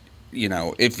 But,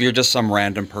 if you're just some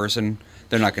random person,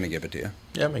 they're not going to give it to you.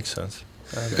 Yeah, makes sense.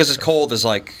 Because it's cold is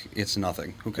like, it's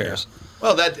nothing. Who cares?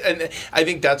 Yeah. Well, and I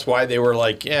think that's why they were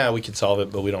like, yeah, we could solve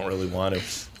it, but we don't really want to.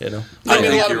 I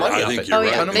think you're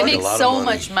right. They make so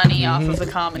much money off of the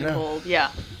common cold.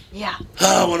 Yeah.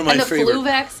 One of my and the favorite. flu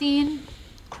vaccine,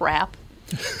 crap.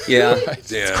 Yeah.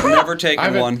 Never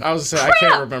taken one. I was saying, I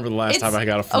can't remember the last time I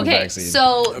got a flu vaccine.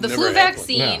 So the flu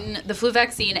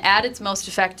vaccine at its most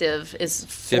effective is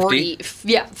 40.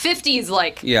 50? Yeah, 50 is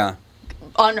like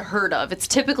unheard of. It's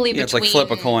typically between. It's like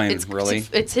flip a coin, really.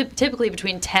 It's typically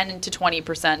between 10 to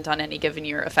 20% on any given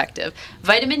year effective.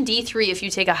 Vitamin D3, if you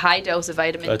take a high dose of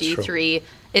vitamin D3,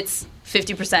 it's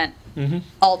 50%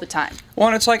 all the time. Well,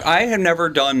 and it's like I have never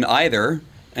done either.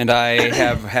 And I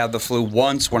have had the flu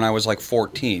once when I was like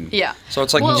 14. Yeah. So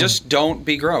it's like, just don't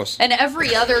be gross. And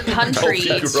every other country,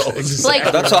 that's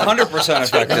 100%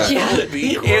 effective.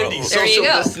 Andy, there you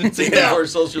go. There you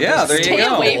Stay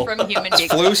go. away from human beings.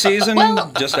 Flu season,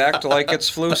 just act like it's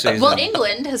flu season. Well,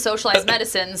 England has socialized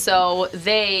medicine, so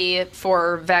they,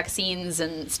 for vaccines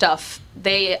and stuff,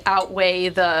 they outweigh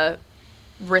the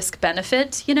risk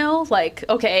benefit, like,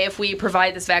 okay, if we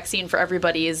provide this vaccine for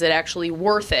everybody, is it actually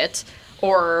worth it?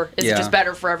 Or is it just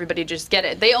better for everybody to just get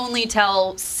it? They only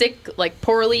tell sick, like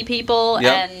poorly people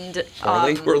and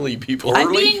poorly people.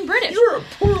 I'm being British. You're a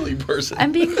poorly person.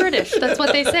 I'm being British. That's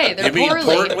what they say. They're you mean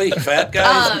portly, fat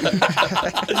guys?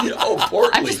 Portly.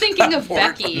 I'm just thinking of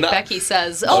Becky. Becky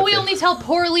says, we only tell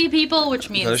poorly people, which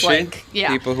means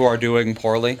people who are doing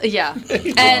poorly. Yeah,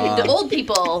 and the old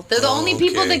people. They're the only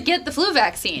people that get the flu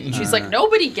vaccine. She's like,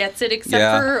 nobody gets it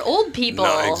except for old people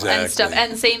and stuff.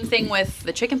 And same thing with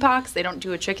the chickenpox. They don't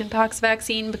do a chickenpox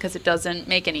vaccine because it doesn't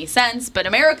make any sense. But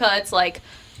America, it's like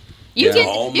you get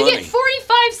 45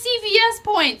 CVS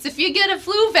points if you get a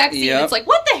flu vaccine. It's like,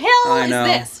 what the hell is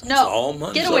this?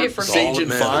 No, get away from me. Sage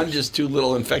and Fawn, just two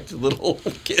little infected little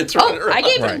kids running around. I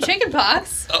gave them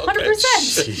chickenpox,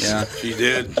 100%. Yeah, she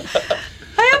did.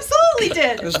 I absolutely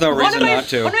did. There's no reason not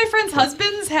to. One of my friend's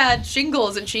husbands had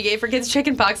shingles, and she gave her kids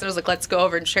chickenpox, and I was like, let's go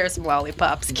over and share some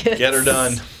lollipops, kids. Get her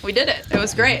done. We did it. It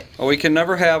was great. Well, we can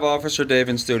never have Officer Dave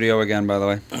in studio again, by the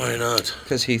way. Why not?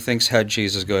 Because he thinks head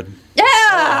cheese is good. Yeah!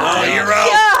 Oh, you're out.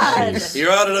 God.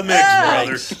 You're out of the mix,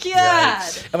 brother. God.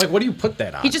 I'm like, what do you put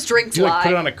that on? He just drinks Do you like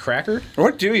put it lye. on a cracker?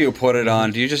 What do you put it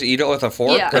on? Do you just eat it with a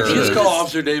fork? Yeah. Did you just call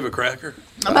Officer Dave a cracker?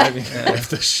 If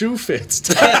the shoe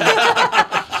fits.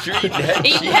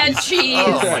 Eating head cheese.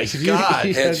 Oh my God.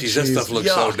 Head cheese. That stuff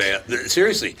looks so damn.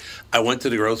 Seriously, I went to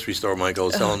the grocery store, Michael. I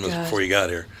was telling this before you got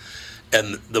here.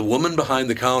 And the woman behind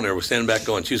the counter was standing back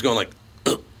going, she was going like,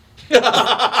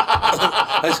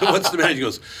 I said, what's the matter? She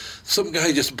goes, some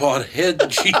guy just bought head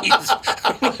cheese.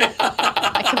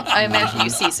 I imagine you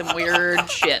see some weird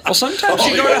shit. Well, sometimes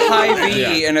you go to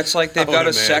Hy-Vee and it's like they've got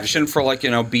a section for like,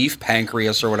 beef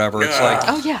pancreas or whatever. It's like,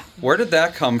 where did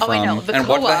that come from? I know. And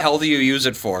what the hell do you use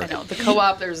it for? I know. The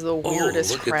co-op, there's the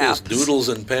weirdest look crap. at this, doodles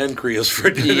and pancreas for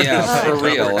dinner. Yeah, for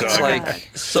real. It's like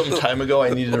some time ago I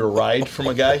needed a ride from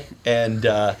a guy, and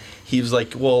he was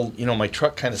like, well, my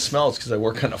truck kind of smells because I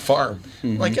work on a farm.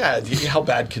 I'm like, how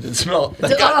bad could it smell?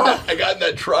 I got in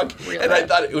that truck, and I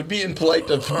thought it would be impolite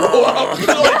to throw up.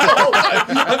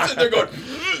 I'm sitting there going,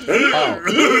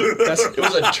 it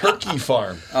was a turkey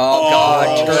farm. Oh,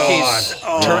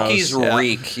 God. Turkeys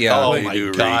reek. Yeah. Oh,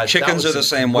 my God. Chickens are the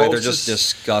same way. They're just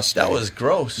disgusting. That was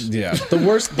gross. Yeah. The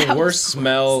worst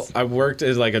smell, I worked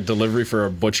as like a delivery for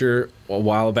a butcher a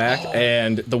while back,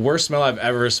 and the worst smell I've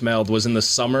ever smelled was in the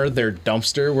summer, their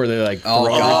dumpster where they like throw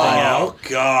everything out. Oh,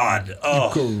 God.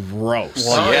 Oh. Gross.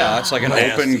 Well, yeah, it's like an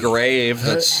open grave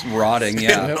that's rotting.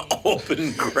 Yeah. An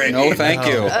open grave. No, thank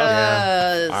you.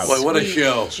 Boy, what a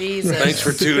show. Jesus. Thanks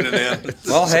for tuning in.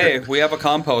 Well, hey, we have a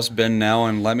compost bin now,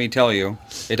 and let me tell you,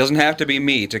 it doesn't have to be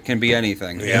meat. It can be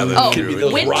anything. Yeah, that's Could be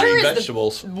those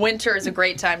vegetables. Winter is a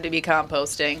great time to be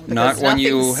composting. Not when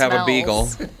you have a beagle.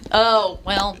 Oh,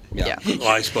 well, yeah. Well,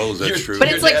 I suppose that's true.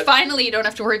 But it's like finally you don't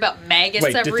have to worry about maggots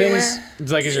Wait, everywhere.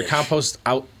 is your compost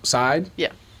outside?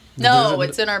 Yeah. No,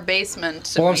 it's in our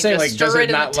basement. Well, and I'm we saying, just like, does stir it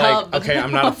in a not like, tub. okay,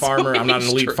 I'm not a farmer, I'm not an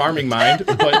elite farming mind,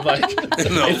 but like, if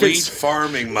elite it's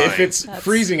farming mind. if it's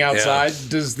freezing outside,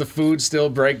 does the food still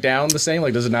break down the same?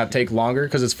 Like, does it not take longer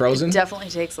because it's frozen? Definitely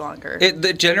takes longer.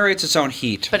 It generates its own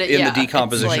heat But it, in yeah, the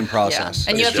decomposition it's like- process. Yeah.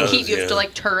 And you have to does, you have to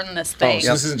like turn this Oh, thing.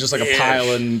 so this isn't just like a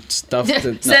pile and stuff.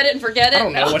 That, Set it and forget it. I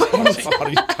don't know what how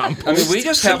do you compost. I mean, we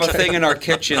just have a thing in our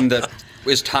kitchen that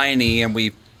is tiny, and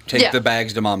we take Yeah. the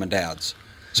bags to mom and dad's.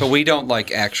 So we don't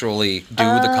like actually do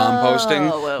the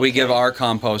composting. okay. We give our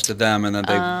compost to them, and then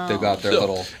they got their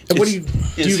little. And what do you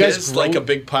Is guys his grow? like a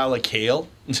big pile of kale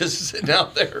just sitting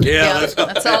out there? Yeah,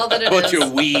 that's all that it bunch is.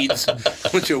 of weeds.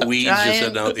 Bunch of weeds just Giant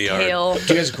sitting out the yard. kale. Do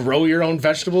you guys grow your own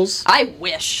vegetables? I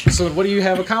wish. So what do you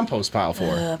have a compost pile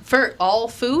for? For all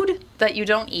food that you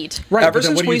don't eat. Right. Ever but then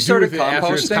since what do we you do started with it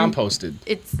after it's composting- composted?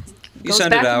 It You goes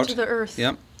send back it out. into the earth.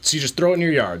 Yep. So you just throw it in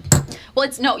your yard.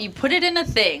 Well, you put it in a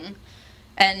thing,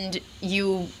 and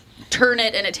you turn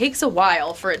it, and it takes a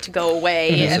while for it to go away,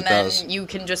 Yes, and it then does. you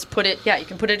can just put it. Yeah, you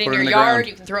can put it in Put it your in the yard. ground.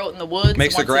 You can throw it in the woods.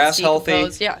 Makes the once it's grass healthy.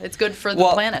 decomposed. Yeah, it's good for the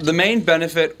Well, planet. the main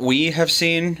benefit we have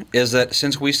seen is that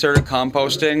since we started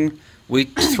composting, we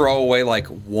throw away like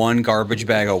one garbage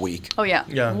bag a week. Oh yeah,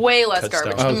 Yeah. way less Cuts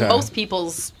garbage. down. Okay. Most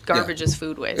people's garbage is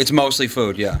food waste. It's mostly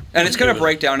food, yeah, and it's going to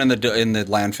break down in the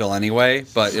landfill anyway,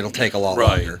 but it'll take a lot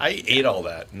Right. longer. I ate all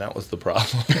that, and that was the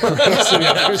problem.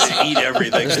 Eat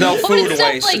everything. There's no Well, food it's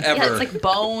stuff waste like, ever. Yeah, it's like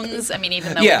bones. I mean,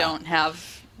 even though Yeah. we don't have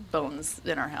bones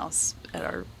in our house at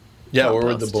our. Yeah, where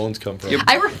would the compost. bones come from?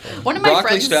 One of my Broccoli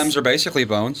friends. stems are basically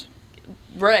bones.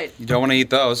 Right. You don't want to eat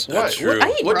those. That's true. I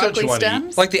eat What don't broccoli you wanna eat?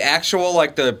 stems. Like the actual,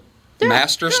 like the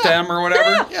master stem or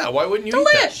whatever. Yeah, why wouldn't you eat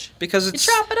that? Delish. Because You it's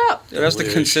chop it up. it has the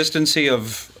Delish. consistency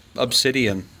of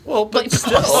obsidian. Well, but Like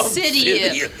still,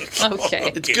 obsidian.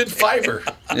 Okay. it's good fiber.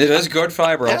 It is good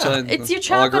fiber. Yeah. I'll tell you. It's you I'll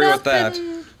chop agree it with up that.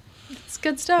 and it's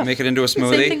good stuff. Make it into a Same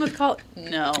smoothie? thing with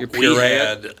no. You We puree it.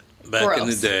 had back in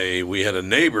the Gross. day. We had a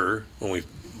neighbor when we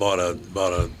bought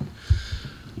a.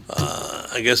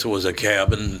 I guess it was a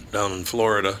cabin down in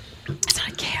Florida. It's not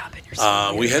a cabin. You're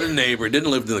so We had a neighbor. Didn't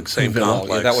live in the same Oh,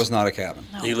 complex. yeah, that was not a cabin.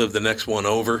 He lived the next one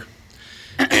over,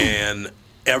 and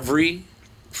every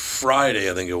Friday,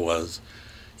 I think it was,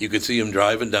 you could see him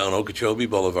driving down Okeechobee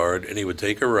Boulevard, and he would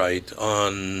take a right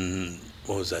on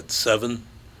what was that 7?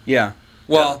 Yeah.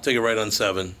 Well, take a right on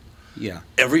 7 yeah.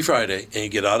 every Friday, and he'd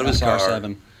get out of his car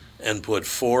SR7. and put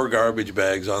 4 garbage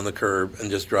bags on the curb and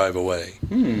just drive away.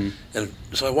 And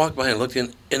so I walked by and looked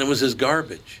in, and it was his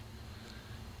garbage.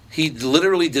 He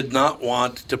literally did not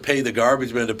want to pay the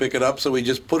garbage man to pick it up, so he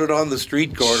just put it on the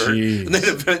street corner, Jeez. and they'd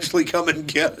eventually come and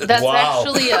get it. That's Wow.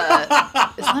 actually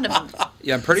a. It's not a.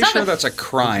 Yeah, I'm pretty It's not sure a- that's a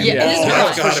crime. Yeah, it is Yeah, a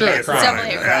it's crime. for sure a It's crime.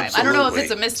 definitely a crime. I don't know if Absolutely.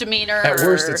 it's a misdemeanor. At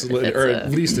worst, or it's if or a-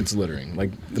 at least it's littering.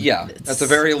 Like Yeah, at the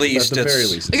very least, at the very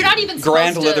it's least. You're not even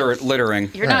grand supposed to,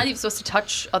 littering. You're not even supposed to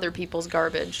touch other people's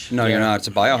garbage. No, you're not. It's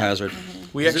a biohazard.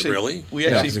 We Is it actually really? we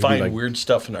Yeah, actually 'cause it'd be find like- weird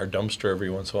stuff in our dumpster every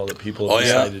once in a while that people have Oh,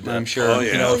 yeah. decided. I'm sure. Oh,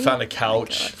 You yeah. know, found a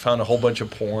couch, found a whole bunch of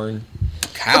porn.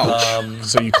 Couch.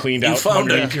 So you cleaned You out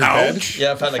found a underneath your bed? couch?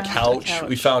 Yeah, I found a couch.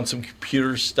 We found some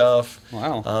computer stuff.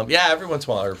 Wow. Yeah, every once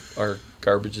in a while our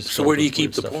garbage is. So filled where do you with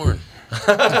keep the weird porn?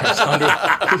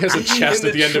 He has a chest In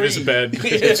at the end of his tree. bed.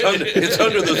 It's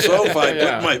under the sofa I put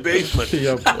Yeah. in my basement.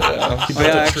 Yep. He built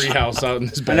a actually- tree house out in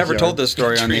his bed. I never told this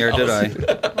story on the air, did I?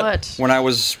 What? When I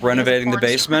was renovating the porn star.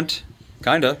 basement,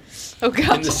 kinda. Oh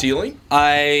God. In the ceiling?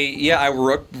 I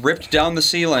ripped down the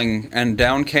ceiling and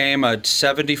down came a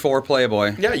 74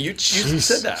 Playboy. Yeah, you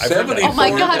said that. I've heard that. 74 Oh my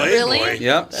God, Playboy. really?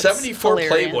 Yep. 74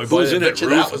 hilarious. Playboy. Who was boy, in I it? bet you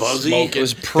Ruth that was Buzzy? smoking. It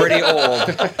was pretty old.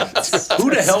 Who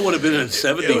the hell would have been in It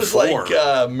 74? was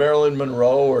like Marilyn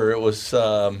Monroe, or it was.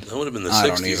 that would have been the I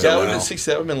don't 60s. even Yeah, it know. would have been 6,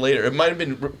 7 and later. It might have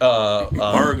been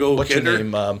Margot what's Kidder? her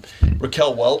name?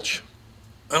 Raquel Welch.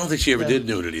 I don't think she ever did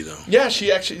nudity, though. Yeah, she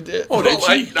actually did. Oh, did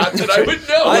she? Not that I would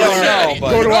know. I don't know,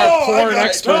 but- Go to our porn I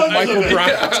expert, got Michael it.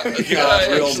 Brown. Yeah,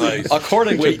 real nice.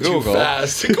 According to Way too Google,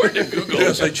 fast. According to Google.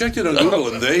 Yes, I checked it on Google,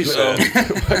 and they said,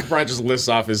 Brian just lists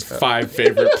off his 5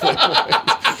 favorite Playboys.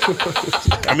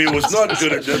 I mean, it was not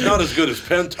good, not as good as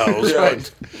Penthouse,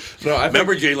 but No, I think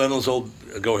remember Jay Leno's old.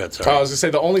 Go ahead, sorry. I was gonna say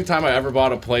the only time I ever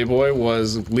bought a Playboy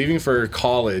was leaving for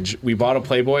college. We bought a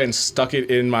Playboy and stuck it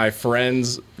in my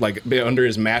friend's under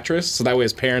his mattress, so that way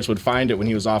his parents would find it when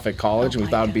he was off at college, and we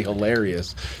thought it'd be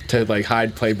hilarious to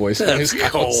hide Playboys in his That's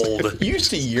house. cold. You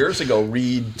used to years ago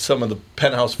read some of the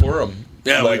Penthouse Forum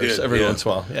Yeah, we letters did. every yeah. once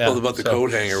in a while. Yeah. Well, about the So-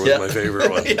 coat hanger was Yeah. my favorite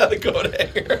one. Yeah, the coat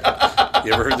hanger.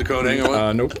 You ever heard the coat hanger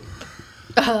one? Nope.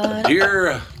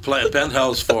 Dear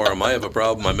Penthouse Forum, I have a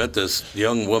problem. I met this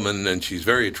young woman, and she's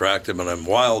very attractive, and I'm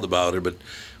wild about her, but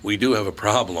we do have a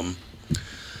problem.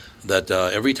 that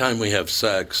every time we have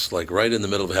sex, like right in the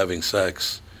middle of having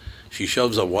sex, she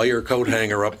shoves a wire coat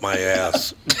hanger up my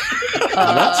ass.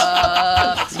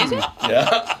 Excuse me?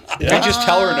 Yeah. You just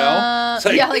tell her no.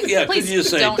 Please could you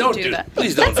say, don't do that.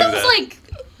 Please don't do that. Sounds like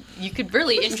you could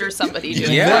really injure somebody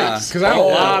doing Yeah. that. Because I have a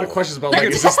lot of questions about, like,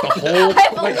 is this the whole... I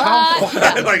have a like,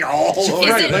 lot. Like all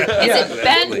over. Is it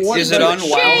bent? Is it unwound?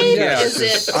 Yeah. Is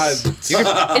it You is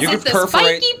it could the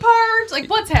perforate. spiky part? Like,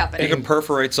 what's happening? You can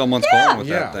perforate someone's colon with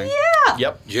Yeah. that thing. Yeah.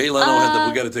 Yep. Jay Leno had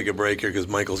we got to take a break here because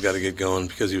Michael's got to get going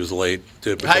because he was late.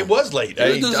 I was late. I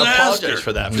It was a disaster. apologize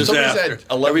for that. For some reason, Disaster. at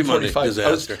 11:45,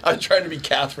 Disaster. I was trying to be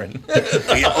Catherine. Oh,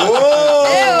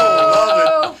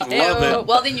 love it. Love it.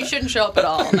 Well, then you shouldn't show up at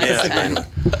all next time.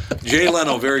 Jay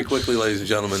Leno, very quickly, ladies and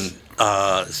gentlemen,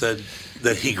 said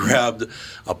that he grabbed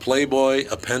a Playboy,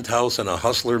 a Penthouse, and a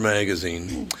Hustler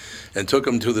magazine and took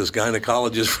them to this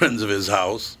gynecologist friends of his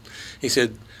house. He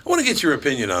said, I want to get your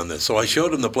opinion on this. So I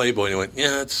showed him the Playboy, and he went,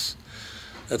 yeah,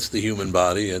 that's the human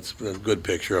body. It's a good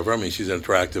picture of her. I mean, she's an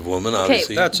attractive woman,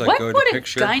 obviously. That's a what good would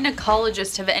picture. a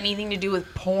gynecologist have anything to do with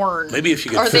porn? Maybe if she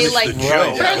could Are they finish like? the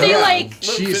joke. Are they like?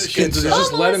 Jeez, Jeez, kids,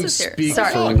 just let him Melissa's here. speak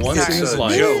Sorry. for once Sorry. in his It's a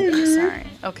life. joke. Sorry.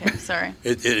 Okay. Sorry.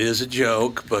 It is a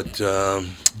joke, but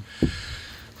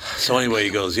so anyway, he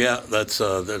goes, yeah, that's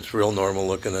real normal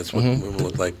looking. That's what women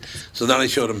look like. So then I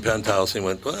showed him Penthouse, and he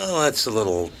went, well, that's a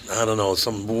little, I don't know,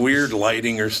 some weird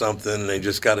lighting or something. They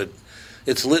just got it.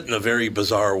 It's lit in a very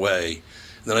bizarre way.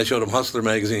 And then I showed him Hustler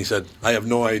magazine. He said, I have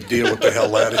no idea what the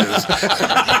hell that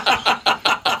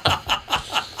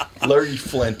is. Larry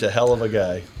Flint, a hell of a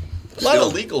guy. A lot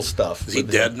of legal stuff. Is he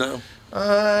dead now?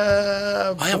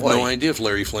 I have no idea if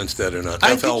Larry Flint's dead or not.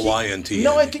 F-L-Y-N-T.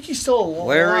 No, I think he's still alive.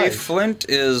 Larry Flint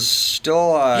is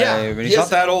still alive. Yeah, and he he's not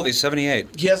hasn't- that old. He's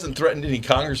 78. He hasn't threatened any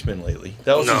congressmen lately.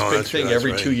 That was No, his big that's thing. right,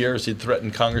 Every that's 2 right. years, he'd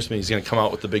threaten congressmen. He's going to come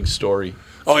out with the big story.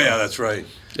 Oh, yeah, that's right.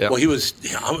 Yeah. Well, he was,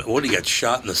 what, he got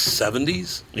shot in the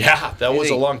 70s? Yeah, that was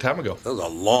a long time ago. That was a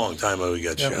long time ago he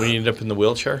got shot. When he ended up in the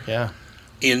wheelchair, yeah.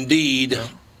 Indeed.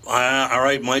 All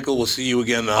right, Michael, we'll see you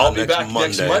again I'll be next back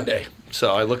Monday. next Monday,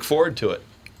 so I look forward to it.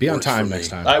 Be on Works time for next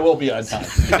me. time. I will be on time.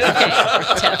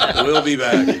 We'll be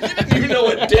back. You know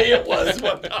what day it was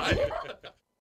one time.